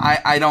one,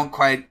 I don't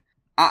quite...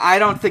 I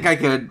don't think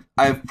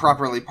I'm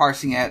properly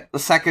parsing it. The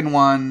second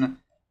one,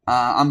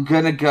 I'm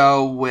gonna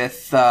go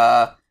with, you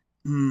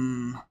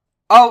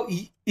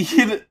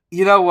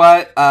know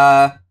what?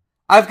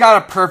 I've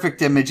got a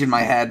perfect image in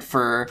my head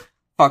for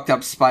Fucked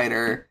Up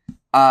Spider.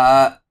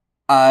 Frank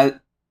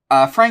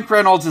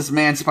Reynolds is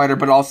Man Spider,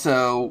 but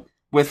also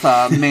with,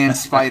 Man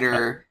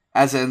Spider,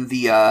 as in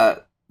the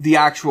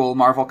actual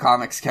Marvel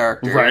Comics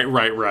character.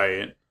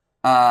 Right.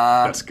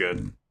 That's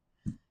good.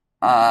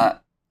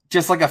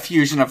 Just like a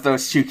fusion of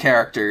those two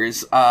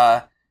characters.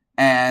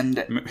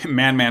 And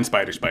Man,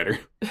 Spider.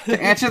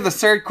 To answer the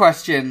third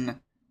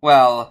question,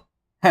 well,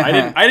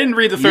 I didn't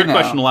read the third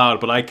question aloud,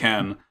 but I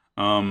can.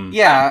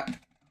 Yeah.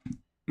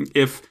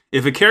 If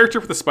a character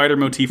with a spider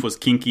motif was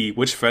kinky,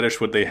 which fetish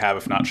would they have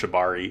if not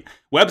Shibari?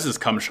 Webbs is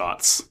cum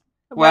shots.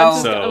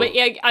 Well,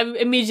 I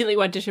immediately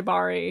went to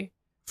Shibari.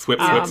 Swip.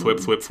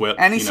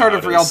 Any sort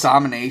of real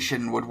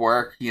domination would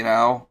work, you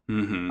know?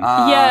 Mm-hmm.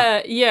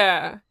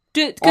 Yeah.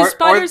 Because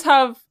spiders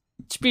have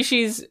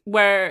species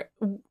where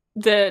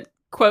the,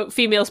 quote,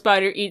 female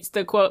spider eats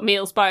the, quote,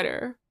 male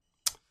spider.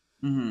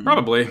 Mm-hmm.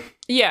 Probably.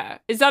 Yeah.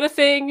 Is that a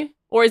thing?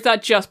 Or is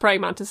that just praying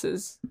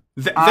mantises?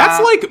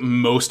 That's like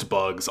most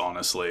bugs,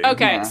 honestly.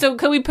 Okay, Yeah. so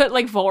can we put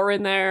like vor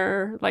in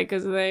there, like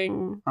as a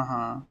thing?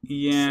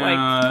 Yeah,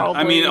 Like,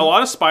 probably. I mean, a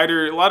lot of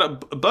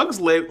bugs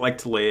like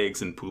to lay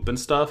eggs and poop and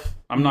stuff.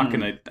 I'm not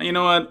gonna, you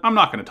know what? I'm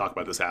not gonna talk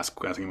about this ask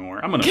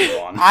anymore. I'm gonna move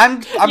on.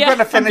 I'm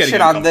gonna finish getting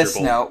it on this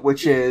uncomfortable. note,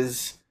 which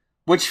is,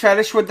 which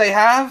fetish would they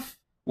have?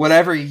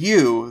 Whatever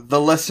you, the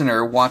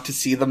listener, want to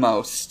see the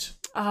most.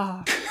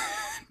 Ah,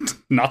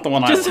 Not the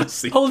one I want to just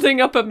see.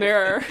 holding up a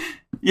mirror.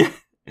 Yeah.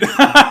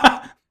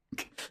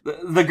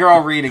 The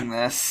girl reading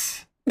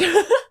this.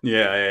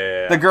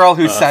 Yeah. The girl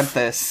who sent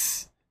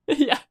this.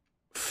 Yeah.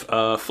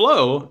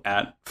 Flo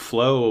at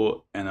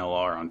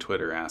FloNLR on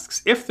Twitter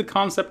asks, if the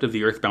concept of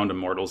the Earthbound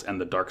Immortals and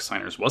the Dark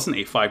Signers wasn't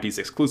a 5D's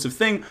exclusive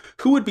thing,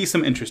 who would be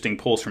some interesting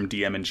pulls from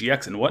DM and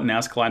GX, and what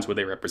Nazca lines would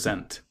they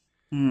represent?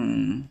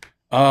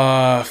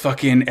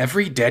 Fucking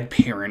every dead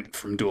parent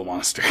from Duel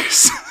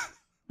Monsters.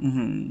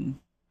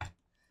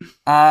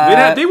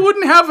 They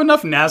wouldn't have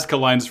enough Nazca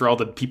lines for all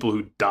the people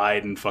who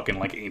died in fucking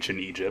like ancient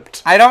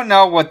Egypt. I don't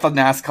know what the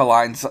real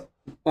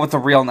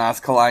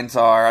Nazca lines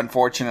are,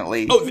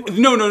 unfortunately. Oh,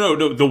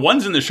 no. The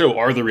ones in the show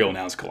are the real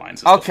Nazca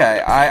lines.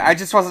 Okay, I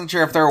just wasn't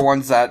sure if there were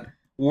ones that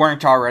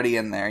weren't already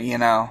in there, you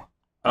know?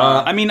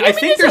 I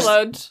think there's a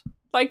load.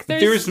 Like,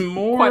 there's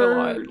more, quite a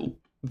lot.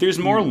 There's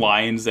more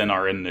lines than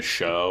are in the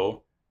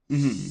show.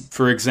 Mm-hmm.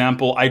 For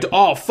example,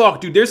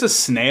 there's a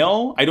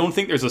snail. I don't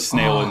think there's a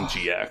snail in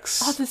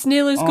GX. Oh, the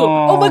snail is cool.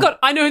 Oh my god,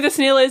 I know who the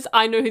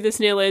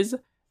snail is.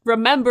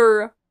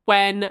 Remember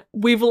when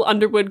Weevil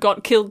Underwood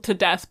got killed to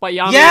death by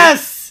Yami?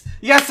 Yes,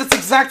 that's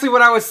exactly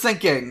what I was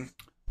thinking.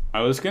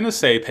 I was gonna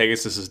say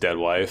Pegasus' dead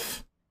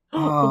wife.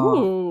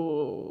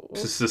 Ooh.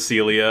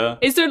 Cecilia.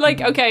 Is there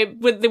like, okay,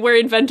 we're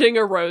inventing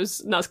a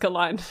Rose Nazca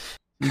line.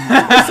 Or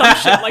some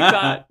shit like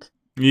that.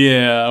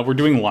 Yeah, we're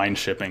doing line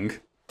shipping.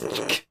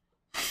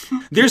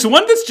 There's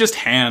one that's just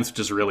hands, which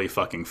is really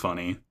fucking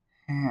funny.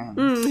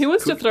 He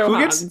wants to throw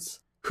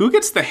hands. Who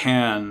gets the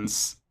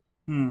hands?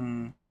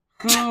 Who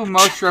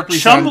most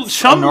represents a normal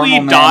Chumlee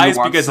man dies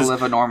who wants because to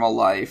live a normal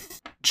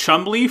life?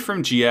 Chumlee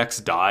from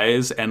GX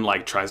dies and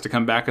like tries to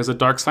come back as a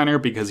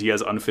Darksigner because he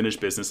has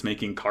unfinished business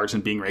making cards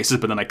and being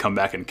racist, but then I come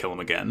back and kill him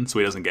again, so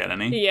he doesn't get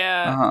any.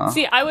 Yeah.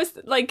 See, I was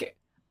like,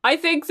 I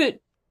think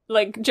that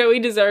like Joey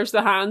deserves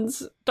the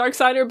hands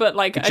Darksigner, but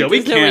like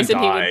Joey there's no can't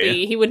reason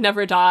die. he would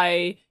never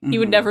die. He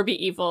would never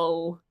be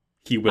evil.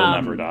 He will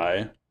never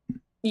die.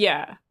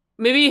 Yeah.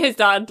 Maybe his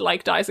dad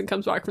like dies and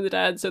comes back from the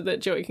dead so that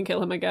Joey can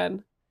kill him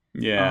again.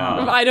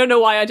 Yeah. I don't know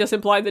why I just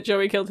implied that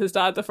Joey killed his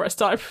dad the first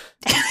time.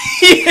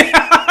 Yeah.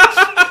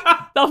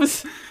 That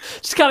was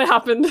just kind of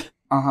happened.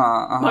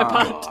 My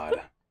bad.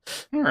 God.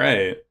 All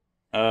right.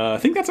 I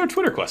think that's our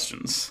Twitter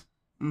questions.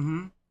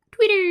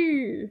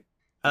 Twitter.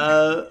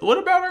 What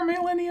about our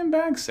Millennium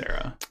bag,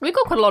 Sarah? We've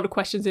got quite a lot of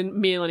questions in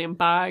Millennium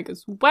Bag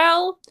as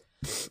well.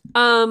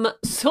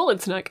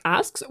 Solid Snack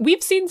asks,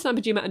 we've seen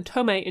Sanbejima and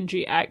Tomei in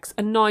GX,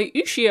 and now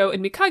Ushio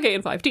and Mikage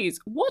in 5Ds.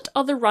 What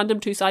other random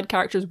two-side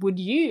characters would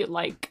you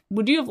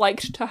have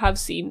liked to have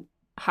seen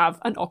have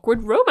an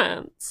awkward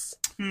romance?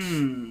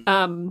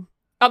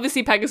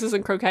 Obviously Pegasus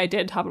and Croquet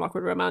did have an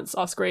awkward romance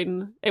off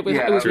screen. It was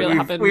real, it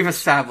happened. We've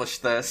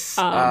established this.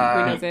 We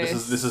know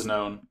this. This is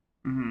known.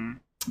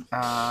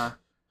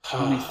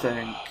 Let me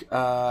think.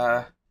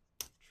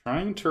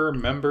 Trying to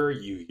remember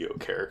Yu-Gi-Oh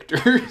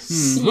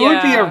characters. Who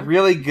would be a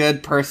really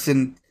good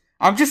person?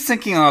 I'm just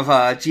thinking of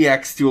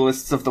GX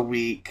Duelists of the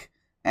Week.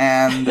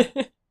 And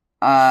remember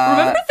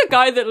the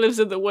guy that lives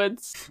in the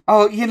woods?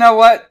 Oh, you know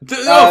what?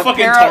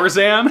 Fucking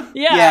Tarzan?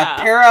 Yeah.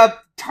 Pair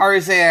up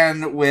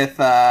Tarzan with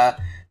the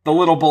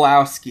little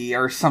Bulowski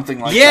or something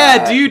like that.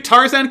 Yeah, dude,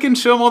 Tarzan can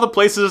show him all the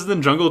places in the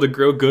jungle to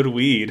grow good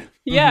weed.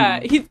 Yeah,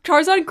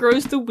 Tarzan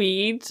grows the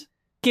weed,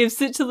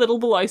 gives it to little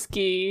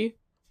Bulowski,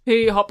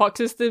 who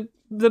hotboxes the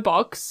the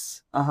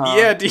box,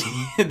 Yeah,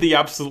 the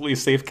absolutely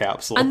safe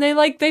capsule. and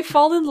they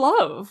fall in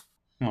love.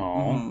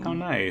 Oh, how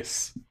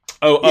nice.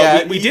 Oh,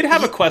 Yeah, we did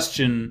have a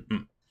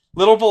question.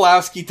 Little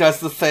Bolowski does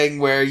the thing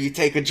where you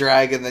take a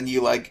drag and then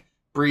you, like,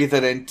 breathe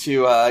it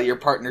into your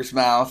partner's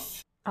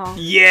mouth. Oh.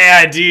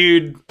 Yeah,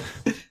 dude.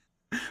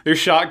 They're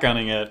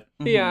shotgunning it.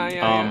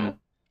 Yeah.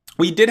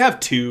 We did have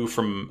two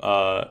from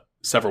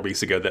several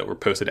weeks ago that were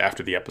posted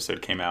after the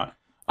episode came out.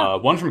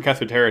 One from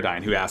Kethra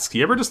Pterodine, who asks,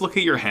 you ever just look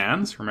at your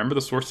hands, remember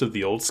the source of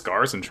the old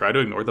scars, and try to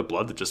ignore the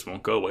blood that just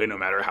won't go away no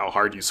matter how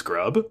hard you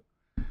scrub?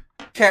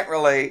 Can't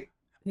relate.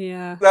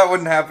 Yeah. That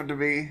wouldn't happen to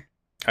me.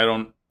 I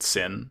don't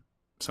sin,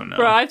 so no.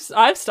 Bro,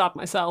 I've stopped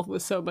myself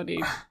with so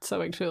many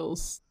sewing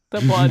tools.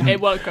 The blood, it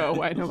won't go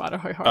away no matter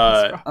how hard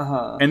I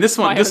scrub. And this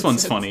one's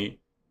sins. funny.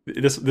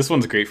 This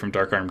one's great from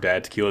Dark Arm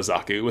Dad, Tequila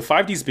Zaku. With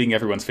 5Ds being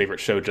everyone's favorite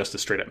show just to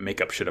straight up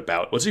make up shit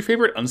about, what's your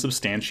favorite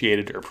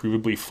unsubstantiated or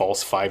provably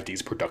false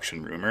 5Ds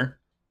production rumor?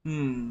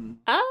 I'm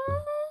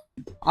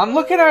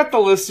looking at the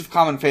list of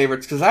common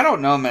favorites because I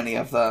don't know many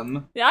of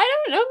them. Yeah, I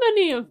don't know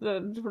many of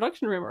the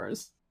production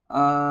rumors.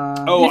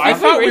 I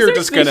thought we were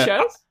just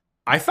gonna.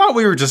 I thought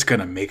we were just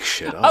gonna make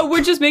shit up. Oh,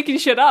 we're just making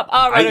shit up.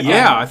 Oh, right. Okay.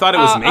 Yeah, I thought it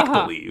was make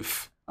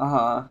believe.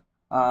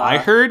 I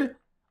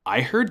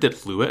heard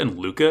that Lua and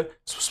Luca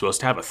was supposed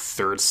to have a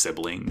third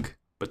sibling,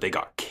 but they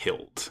got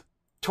killed.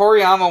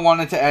 Toriyama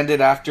wanted to end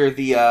it after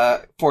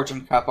the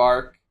Fortune Cup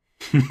arc.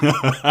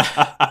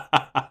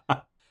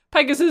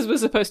 Pegasus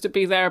was supposed to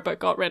be there, but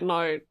got written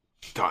out.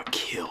 Got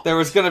killed. There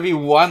was going to be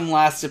one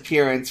last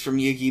appearance from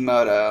Yugi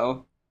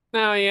Moto.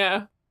 Oh,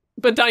 yeah.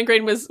 But Dan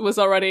Green was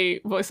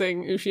already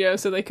voicing Ushio,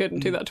 so they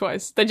couldn't do that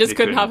twice. They just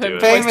couldn't have him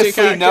voice two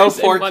characters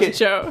in one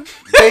show.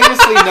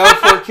 Famously, no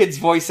 4Kids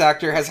voice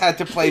actor has had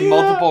to play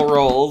multiple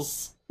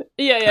roles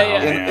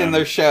in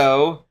their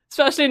show.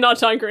 Especially not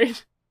Dan Green.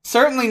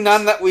 Certainly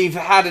none that we've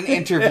had an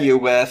interview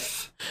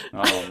with.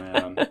 Oh,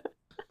 man.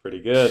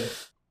 Pretty good.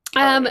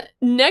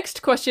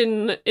 Next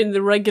question in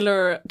the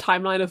regular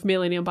timeline of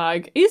Millennium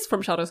Bag is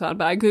from Shadow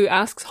Sandbag, who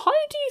asks, how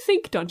do you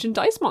think Dungeon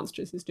Dice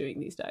Monsters is doing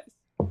these days?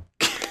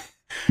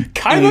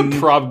 Kind of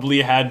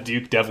probably had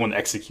Duke Devlin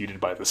executed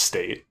by the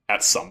state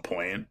at some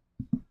point.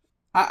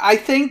 I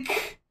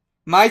think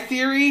my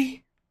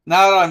theory,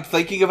 now that I'm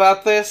thinking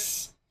about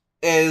this,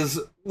 is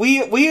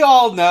we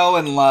all know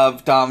and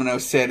love Domino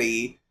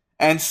City,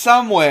 and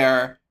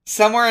somewhere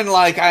in,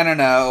 like, I don't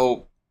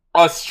know,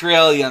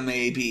 Australia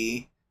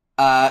maybe,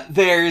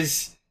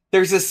 there's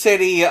a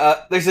city,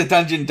 there's a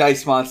Dungeon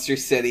Dice Monster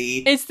city.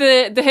 It's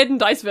the Hidden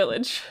Dice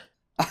Village.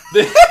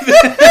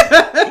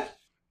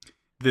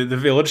 The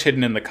village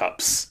hidden in the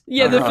cups.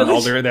 Yeah, the village.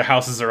 All their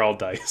houses are all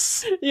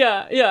dice.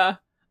 Yeah.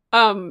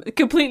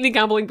 Completely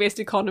gambling-based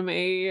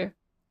economy.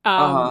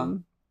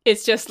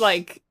 It's just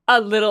like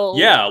a little...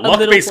 Yeah,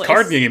 luck-based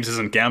card games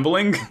isn't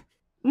gambling.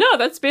 No,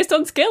 that's based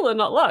on skill and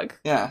not luck.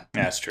 Yeah.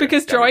 That's true.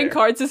 Because drawing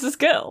cards is a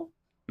skill.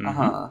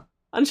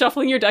 And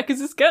shuffling your deck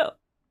is a skill.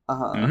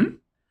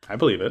 I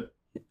believe it.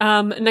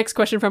 Next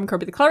question from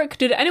Kirby the Cleric.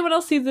 Did anyone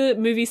else see the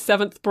movie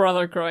Seventh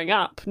Brother growing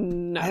up?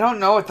 No. I don't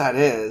know what that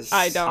is.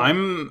 I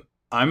don't.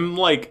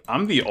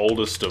 I'm the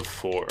oldest of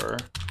four,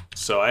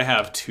 so I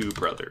have two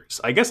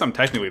brothers. I guess I'm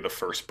technically the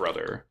first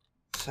brother.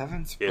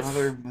 Seventh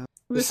brother.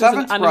 The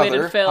Seventh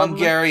Brother,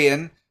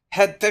 Hungarian,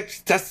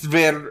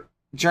 Hedtestver,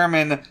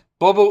 German,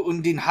 Bobo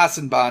und den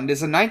Hassenband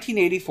is a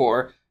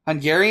 1984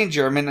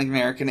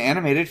 Hungarian-German-American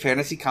animated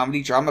fantasy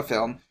comedy drama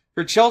film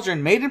for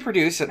children made and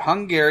produced at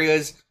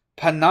Hungary's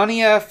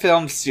Pannonia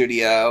Film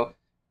Studio.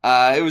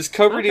 It was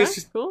co-produced.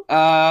 Okay, cool.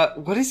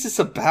 What is this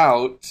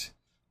about?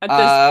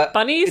 There's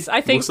bunnies?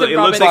 I think it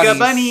looks like a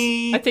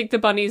bunny. I think the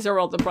bunnies are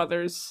all the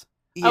brothers.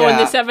 Yeah. Oh, and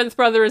the seventh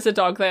brother is a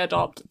dog they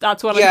adopt.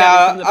 That's what I'm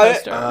getting from the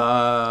poster.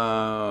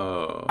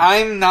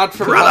 I'm not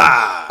from...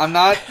 I'm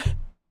not...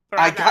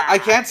 I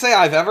can't say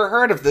I've ever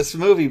heard of this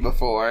movie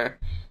before.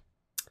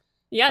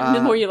 Yeah,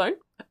 the more you learn.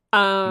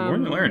 The more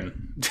you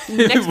learn.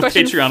 Next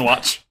question. Patreon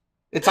watch.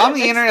 It's on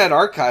the Internet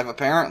Archive,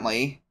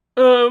 apparently.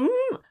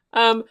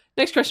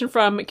 Next question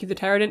from Keith the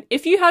Pterodine.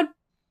 If you had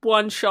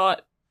one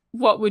shot,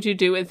 what would you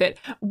do with it?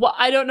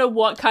 I don't know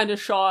what kind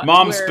of shot.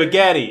 Mom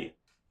spaghetti.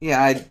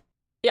 Yeah,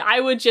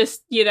 I would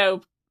just, I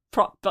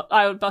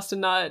would bust a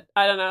nut.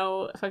 I don't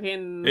know,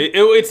 fucking...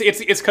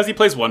 It's because he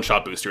plays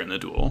one-shot booster in the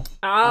duel.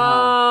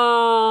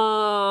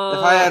 Oh.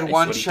 If I had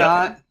one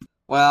shot,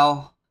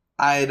 well,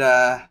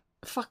 I'd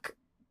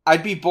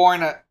be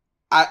born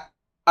I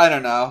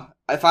don't know.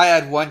 If I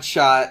had one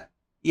shot,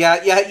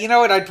 yeah, you know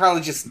what? I'd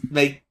probably just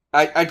make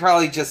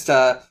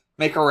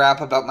a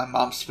rap about my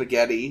mom's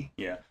spaghetti.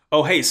 Yeah.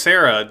 Oh, hey,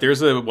 Sarah,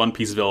 there's a One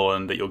Piece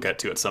villain that you'll get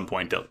to at some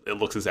point. It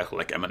looks exactly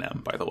like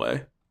Eminem, by the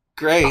way.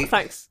 Great. Oh,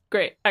 thanks.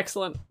 Great.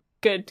 Excellent.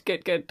 Good.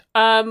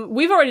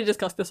 We've already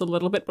discussed this a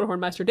little bit, but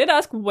Hornmaster did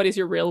ask, what is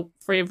your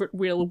favorite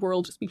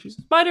real-world species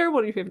of spider?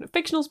 What are your favorite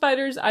fictional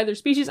spiders, either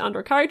species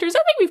and/or characters? I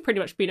think we've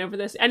pretty much been over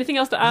this. Anything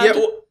else to add? Yeah,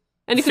 well,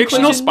 any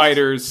fictional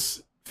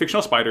spiders,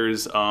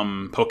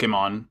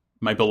 Pokemon,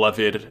 my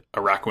beloved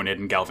Araquanid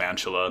and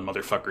Galvantula,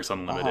 Motherfuckers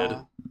Unlimited.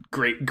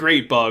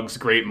 Great bugs,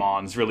 great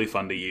mons, really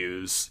fun to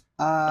use.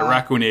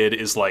 Araquanid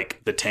is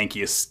like the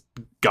tankiest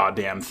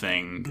goddamn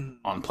thing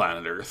on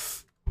planet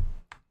Earth.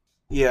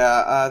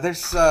 Yeah,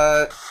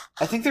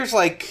 I think there's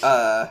like,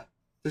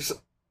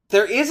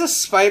 there is a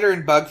spider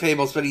in Bug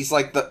Fables, but he's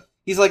like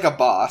a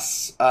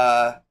boss.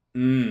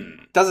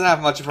 Doesn't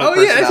have much of a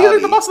personality. Yeah, he's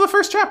like the boss of the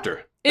first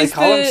chapter. They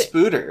call him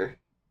Spooter.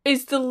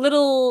 Is the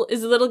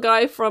little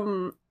guy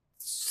from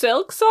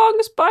Silk Song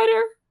a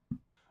spider?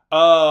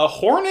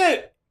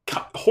 Hornet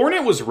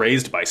was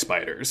raised by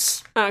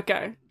spiders.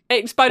 Okay.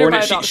 Hey, spider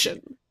Hornet, by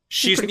adoption.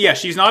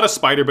 She's not a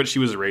spider, but she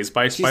was raised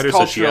by spiders,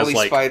 so she has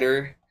like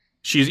spider.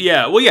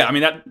 I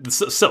mean the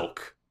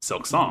Silk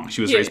Song.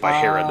 She was raised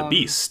by Hera the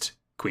Beast,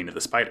 Queen of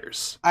the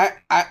Spiders.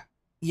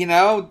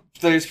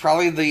 There's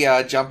probably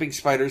the jumping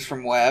spiders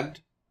from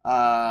Webbed.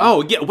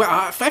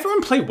 If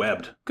everyone play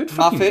Webbed, good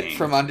fucking Muffet game.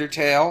 from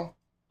Undertale.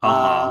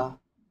 A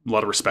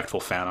lot of respectful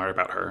fan art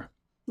about her.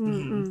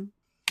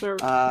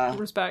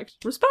 Respect.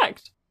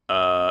 Respect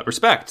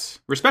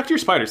your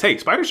spiders. Hey,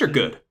 spiders are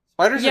good.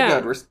 Spiders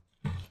are good.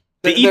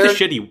 They eat the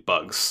shitty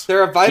bugs.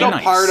 They're a vital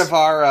part of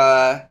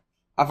our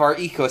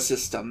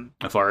ecosystem.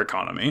 Of our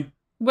economy.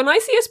 When I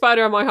see a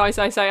spider in my house,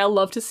 I say I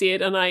love to see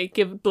it, and I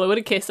blow it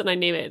a kiss, and I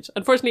name it.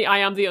 Unfortunately, I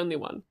am the only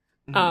one.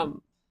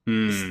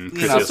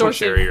 Chris doesn't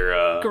share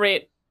your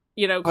great,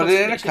 put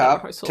it in a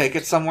cup, take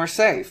it somewhere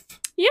safe.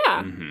 Yeah,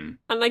 and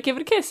I give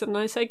it a kiss, and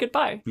I say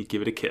goodbye. You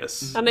give it a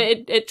kiss, and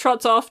it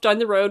trots off down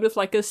the road with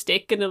like a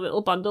stick and a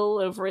little bundle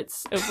over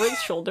its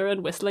shoulder,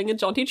 and whistling a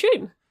jaunty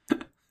tune.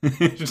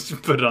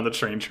 Just put it on the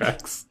train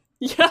tracks.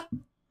 Yeah.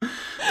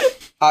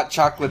 Hot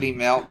chocolatey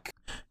milk.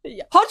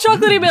 Yeah. Hot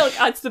chocolatey milk.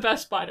 That's the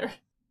best spider.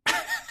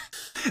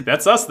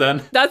 That's us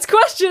then. That's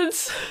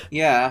questions.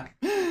 Yeah.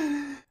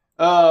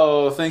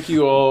 Oh, thank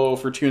you all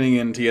for tuning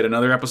in to yet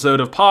another episode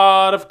of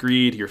Pod of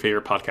Greed, your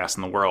favorite podcast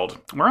in the world.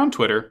 We're on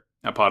Twitter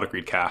at Pod of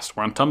Greedcast.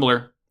 We're on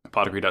Tumblr at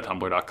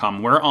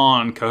podofgreed.tumblr.com. We're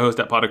on co-host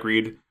at Pod of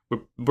Greed.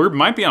 We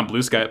might be on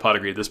Blue Sky at Pod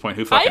of Greed at this point.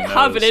 Who fucking knows?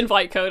 I have an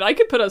invite code. I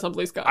could put us on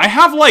Blue Sky. I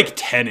have like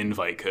 10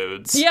 invite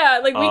codes. Yeah,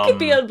 like we could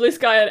be on Blue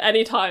Sky at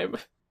any time.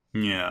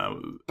 Yeah.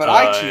 But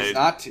I choose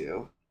not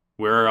to.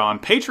 We're on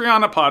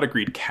Patreon at Pod of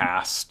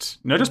Greedcast.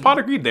 No, just Pod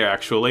of Greed there,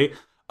 actually.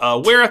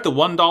 We're at the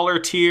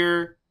 $1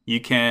 tier. You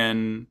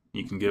can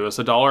give us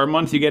 $1 a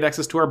month. You get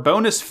access to our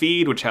bonus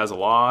feed, which has a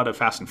lot of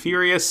Fast and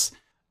Furious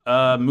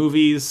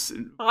movies.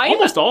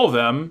 Almost all of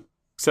them.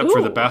 Except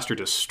for the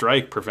bastard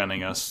strike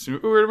preventing us.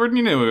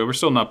 We're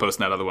still not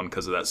posting that other one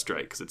because of that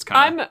strike. Because it's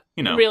kind of,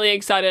 I'm really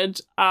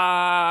excited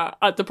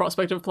at the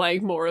prospect of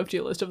playing more of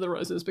Duelist of the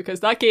Roses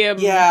because that game.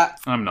 Yeah,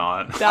 I'm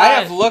not. I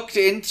have looked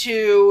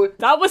into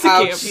how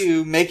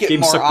to make it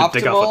more optimal.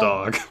 Dick off a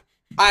dog.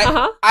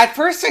 At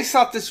first, I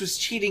thought this was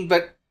cheating,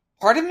 but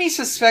part of me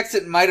suspects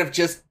it might have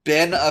just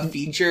been a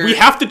feature. We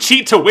have to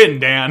cheat to win,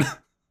 Dan.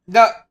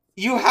 No,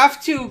 you have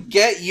to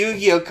get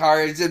Yu-Gi-Oh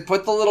cards and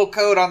put the little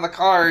code on the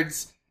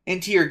cards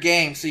into your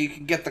game so you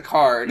can get the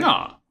card.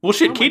 No. Well,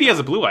 shit, Katie has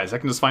a blue eyes. I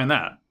can just find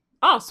that.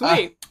 Oh,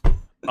 sweet.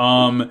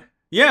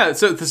 Yeah,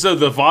 so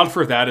the VOD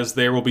for that is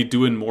there. We'll be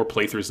doing more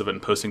playthroughs of it and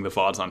posting the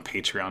VODs on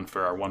Patreon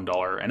for our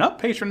 $1 and up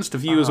patrons to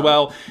view as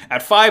well.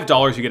 At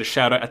 $5, you get a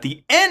shout out at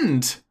the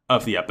end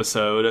of the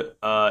episode.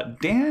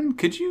 Dan,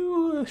 could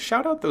you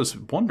shout out those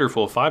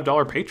wonderful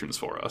 $5 patrons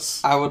for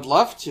us? I would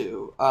love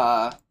to.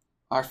 Our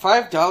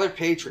 $5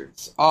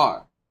 patrons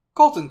are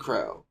Colton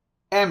Crow,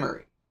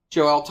 Emery,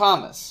 Joel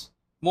Thomas,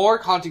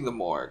 Morgue Haunting the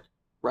Morgue,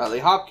 Riley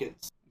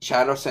Hopkins,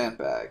 Shadow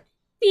Sandbag.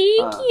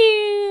 Thank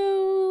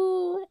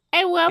you.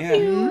 I love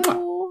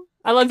you.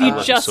 I love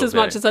you just as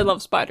much as I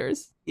love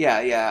spiders.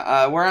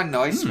 Yeah. We're on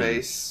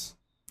Noisepace.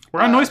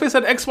 We're on Noisepace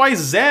at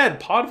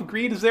XYZ. Pod of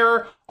Greed is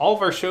there. All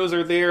of our shows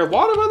are there. A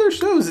lot of other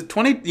shows. You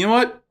know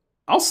what?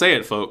 I'll say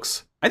it,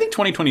 folks. I think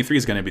 2023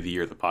 is going to be the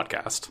year of the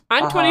podcast.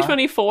 I'm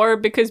 2024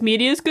 because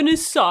media is going to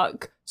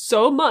suck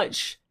so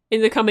much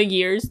in the coming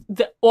years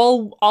that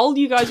all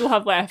you guys will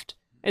have left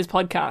is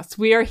podcasts.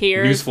 We are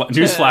here.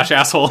 Newsflash,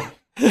 asshole.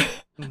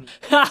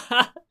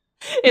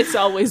 It's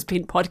always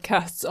been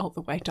podcasts all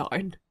the way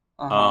down.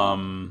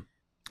 And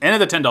at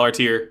the $10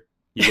 tier,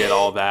 you get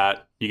all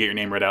that. You get your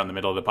name read out in the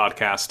middle of the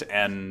podcast,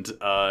 and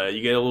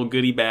you get a little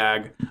goodie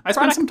bag. I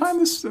spent some time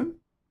this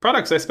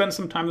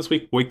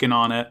week working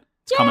on it.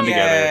 It's coming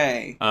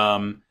together.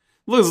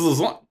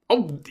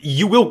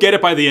 You will get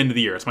it by the end of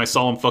the year. It's my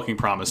solemn fucking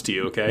promise to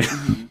you, okay?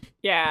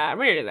 Yeah, I'm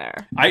really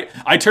there.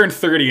 I turned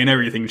 30 and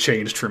everything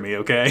changed for me,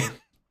 okay?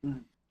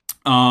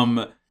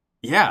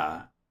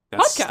 Yeah.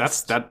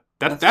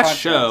 That's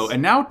show.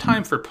 And now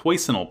time for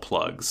Poisonal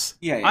plugs.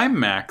 Yeah. I'm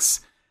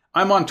Max.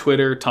 I'm on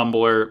Twitter,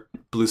 Tumblr,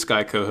 Blue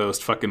Sky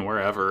co-host, fucking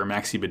wherever,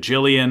 Maxi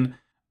Bajillion.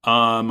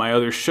 My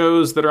other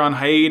shows that are on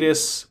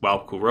hiatus,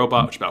 Wow Cool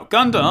Robot, which is about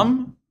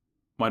Gundam.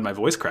 Why'd my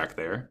voice crack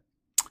there?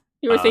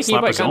 You were thinking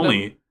about Gundam.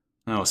 Only.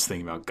 I was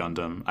thinking about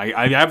Gundam.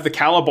 I have the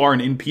Calabar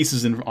in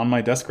pieces on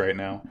my desk right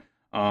now.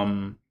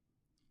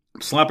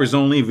 Slappers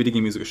Only, video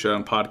game music show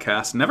and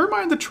podcast. Never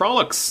mind the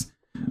Trollocs.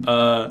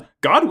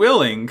 God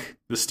willing,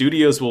 the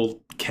studios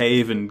will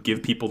cave and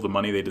give people the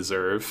money they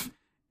deserve.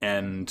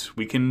 and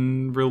we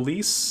can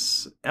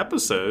release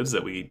episodes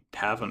that we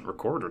haven't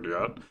recorded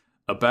yet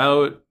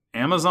about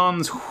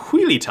Amazon's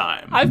Wheelie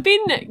Time. I've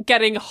been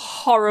getting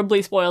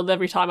horribly spoiled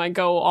every time I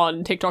go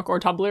on TikTok or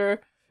Tumblr.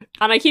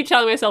 And I keep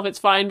telling myself it's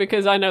fine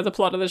because I know the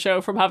plot of the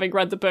show from having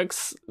read the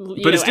books,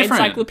 it's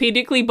different.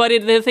 encyclopedically. But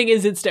the thing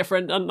is, it's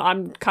different, and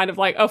I'm kind of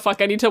like, oh fuck,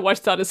 I need to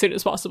watch that as soon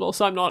as possible.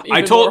 So I'm not. Even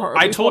I more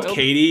told spoiled.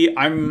 Katie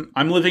I'm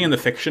living in the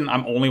fiction.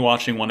 I'm only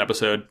watching one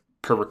episode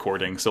per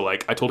recording. So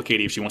like, I told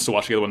Katie if she wants to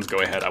watch the other ones, go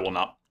ahead. I will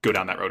not go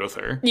down that road with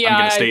her. Yeah, I'm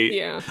gonna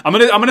stay. I'm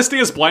gonna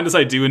stay as blind as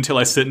I do until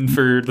I sit in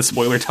for the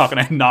spoiler talk and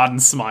I nod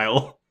and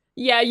smile.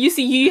 Yeah, you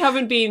see, you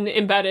haven't been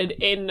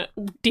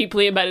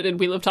deeply embedded in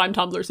Wheel of Time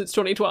Tumblr since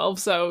 2012,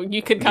 so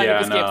you can kind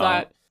of escape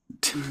that.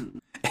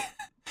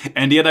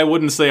 And yet I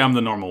wouldn't say I'm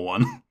the normal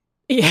one.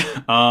 Yeah.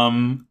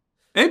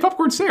 Hey,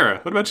 Popcorn Sarah,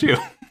 what about you?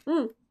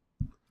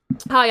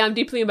 Hi, I'm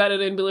deeply embedded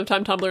in Wheel of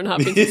Time Tumblr and have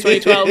been since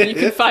 2012. You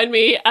can find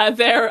me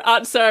there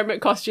at Sarah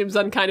McCostumes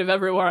and kind of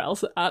everywhere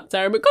else at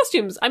Sarah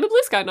McCostumes. I'm a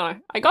Blue Sky now.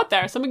 I got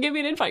there. Someone gave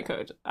me an invite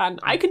code, and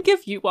I could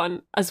give you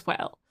one as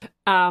well.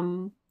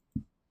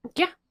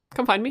 Yeah.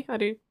 Come find me. I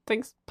do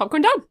things.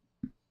 Popcorn down.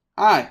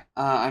 Hi,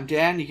 I'm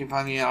Dan. You can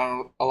find me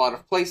on a lot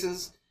of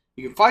places.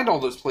 You can find all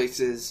those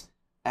places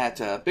at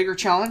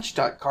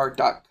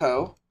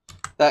biggerchallenge.card.co.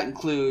 That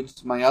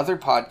includes my other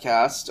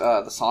podcast,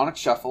 the Sonic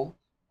Shuffle,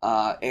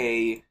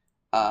 a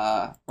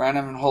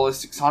random and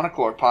holistic Sonic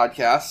lore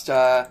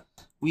podcast.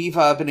 We've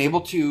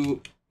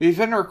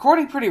been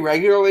recording pretty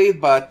regularly,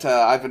 but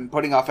I've been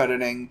putting off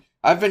editing.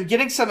 I've been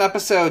getting some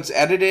episodes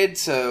edited,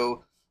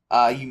 so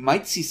you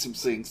might see some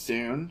things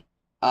soon.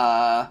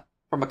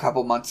 From a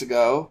couple months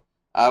ago.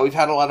 We've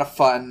had a lot of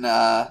fun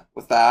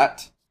with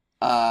that.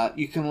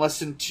 You can you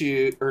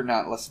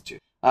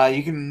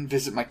can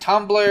visit my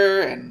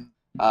Tumblr and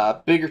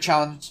Bigger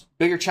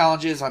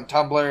Challenges on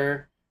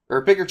Tumblr,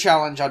 or Bigger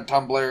Challenge on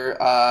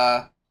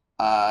Tumblr.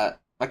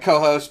 My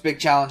co-host, Big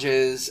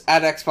Challenges,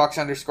 at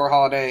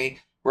Xbox_holiday,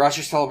 where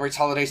Usher celebrates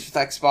holidays with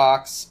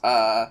Xbox.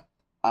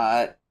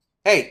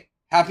 Hey,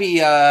 happy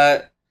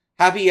death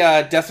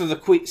of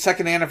the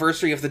second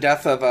anniversary of the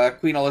death of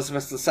Queen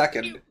Elizabeth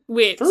II.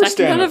 Wait, First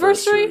second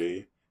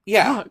anniversary?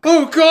 Yeah. Fuck.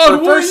 Oh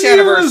god, Or first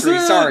anniversary.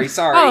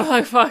 Sorry.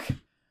 Oh, fuck.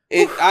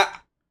 I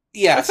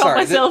felt sorry.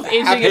 myself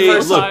aging happy at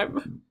first look.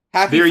 time.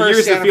 Happy there are first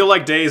years that feel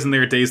like days and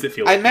there are days that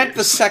feel like I meant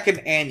the years. second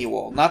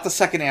annual, not the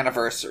second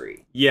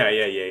anniversary. Yeah,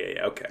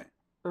 okay.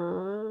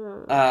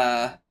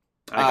 I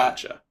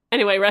gotcha.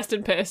 Anyway, rest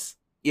in piss.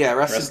 Yeah,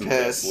 rest Rest in in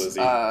piss. piss,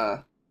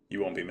 Lizzie.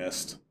 You won't be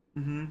missed.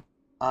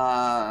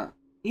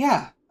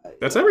 Yeah.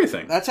 That's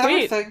everything. That's Sweet.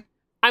 everything.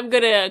 I'm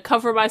gonna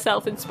cover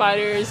myself in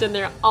spiders, and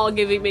they're all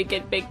giving me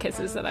big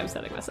kisses, and I'm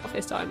setting myself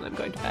face down, and I'm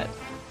going to bed.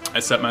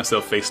 I set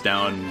myself face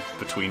down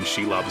between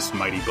Shelob's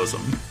mighty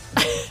bosom.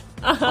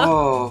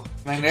 Oh,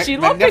 She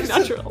loved Big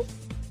Natural.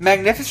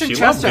 magnificent She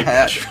chest loved Big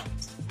ahead. Natural.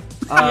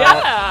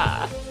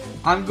 Yeah!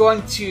 I'm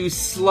going to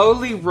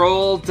slowly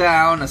roll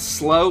down a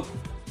slope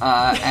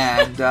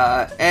and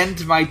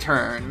end my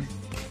turn.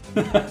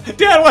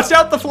 Dad, watch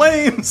out the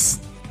flames!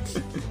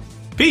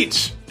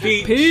 Peach!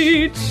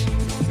 Peach!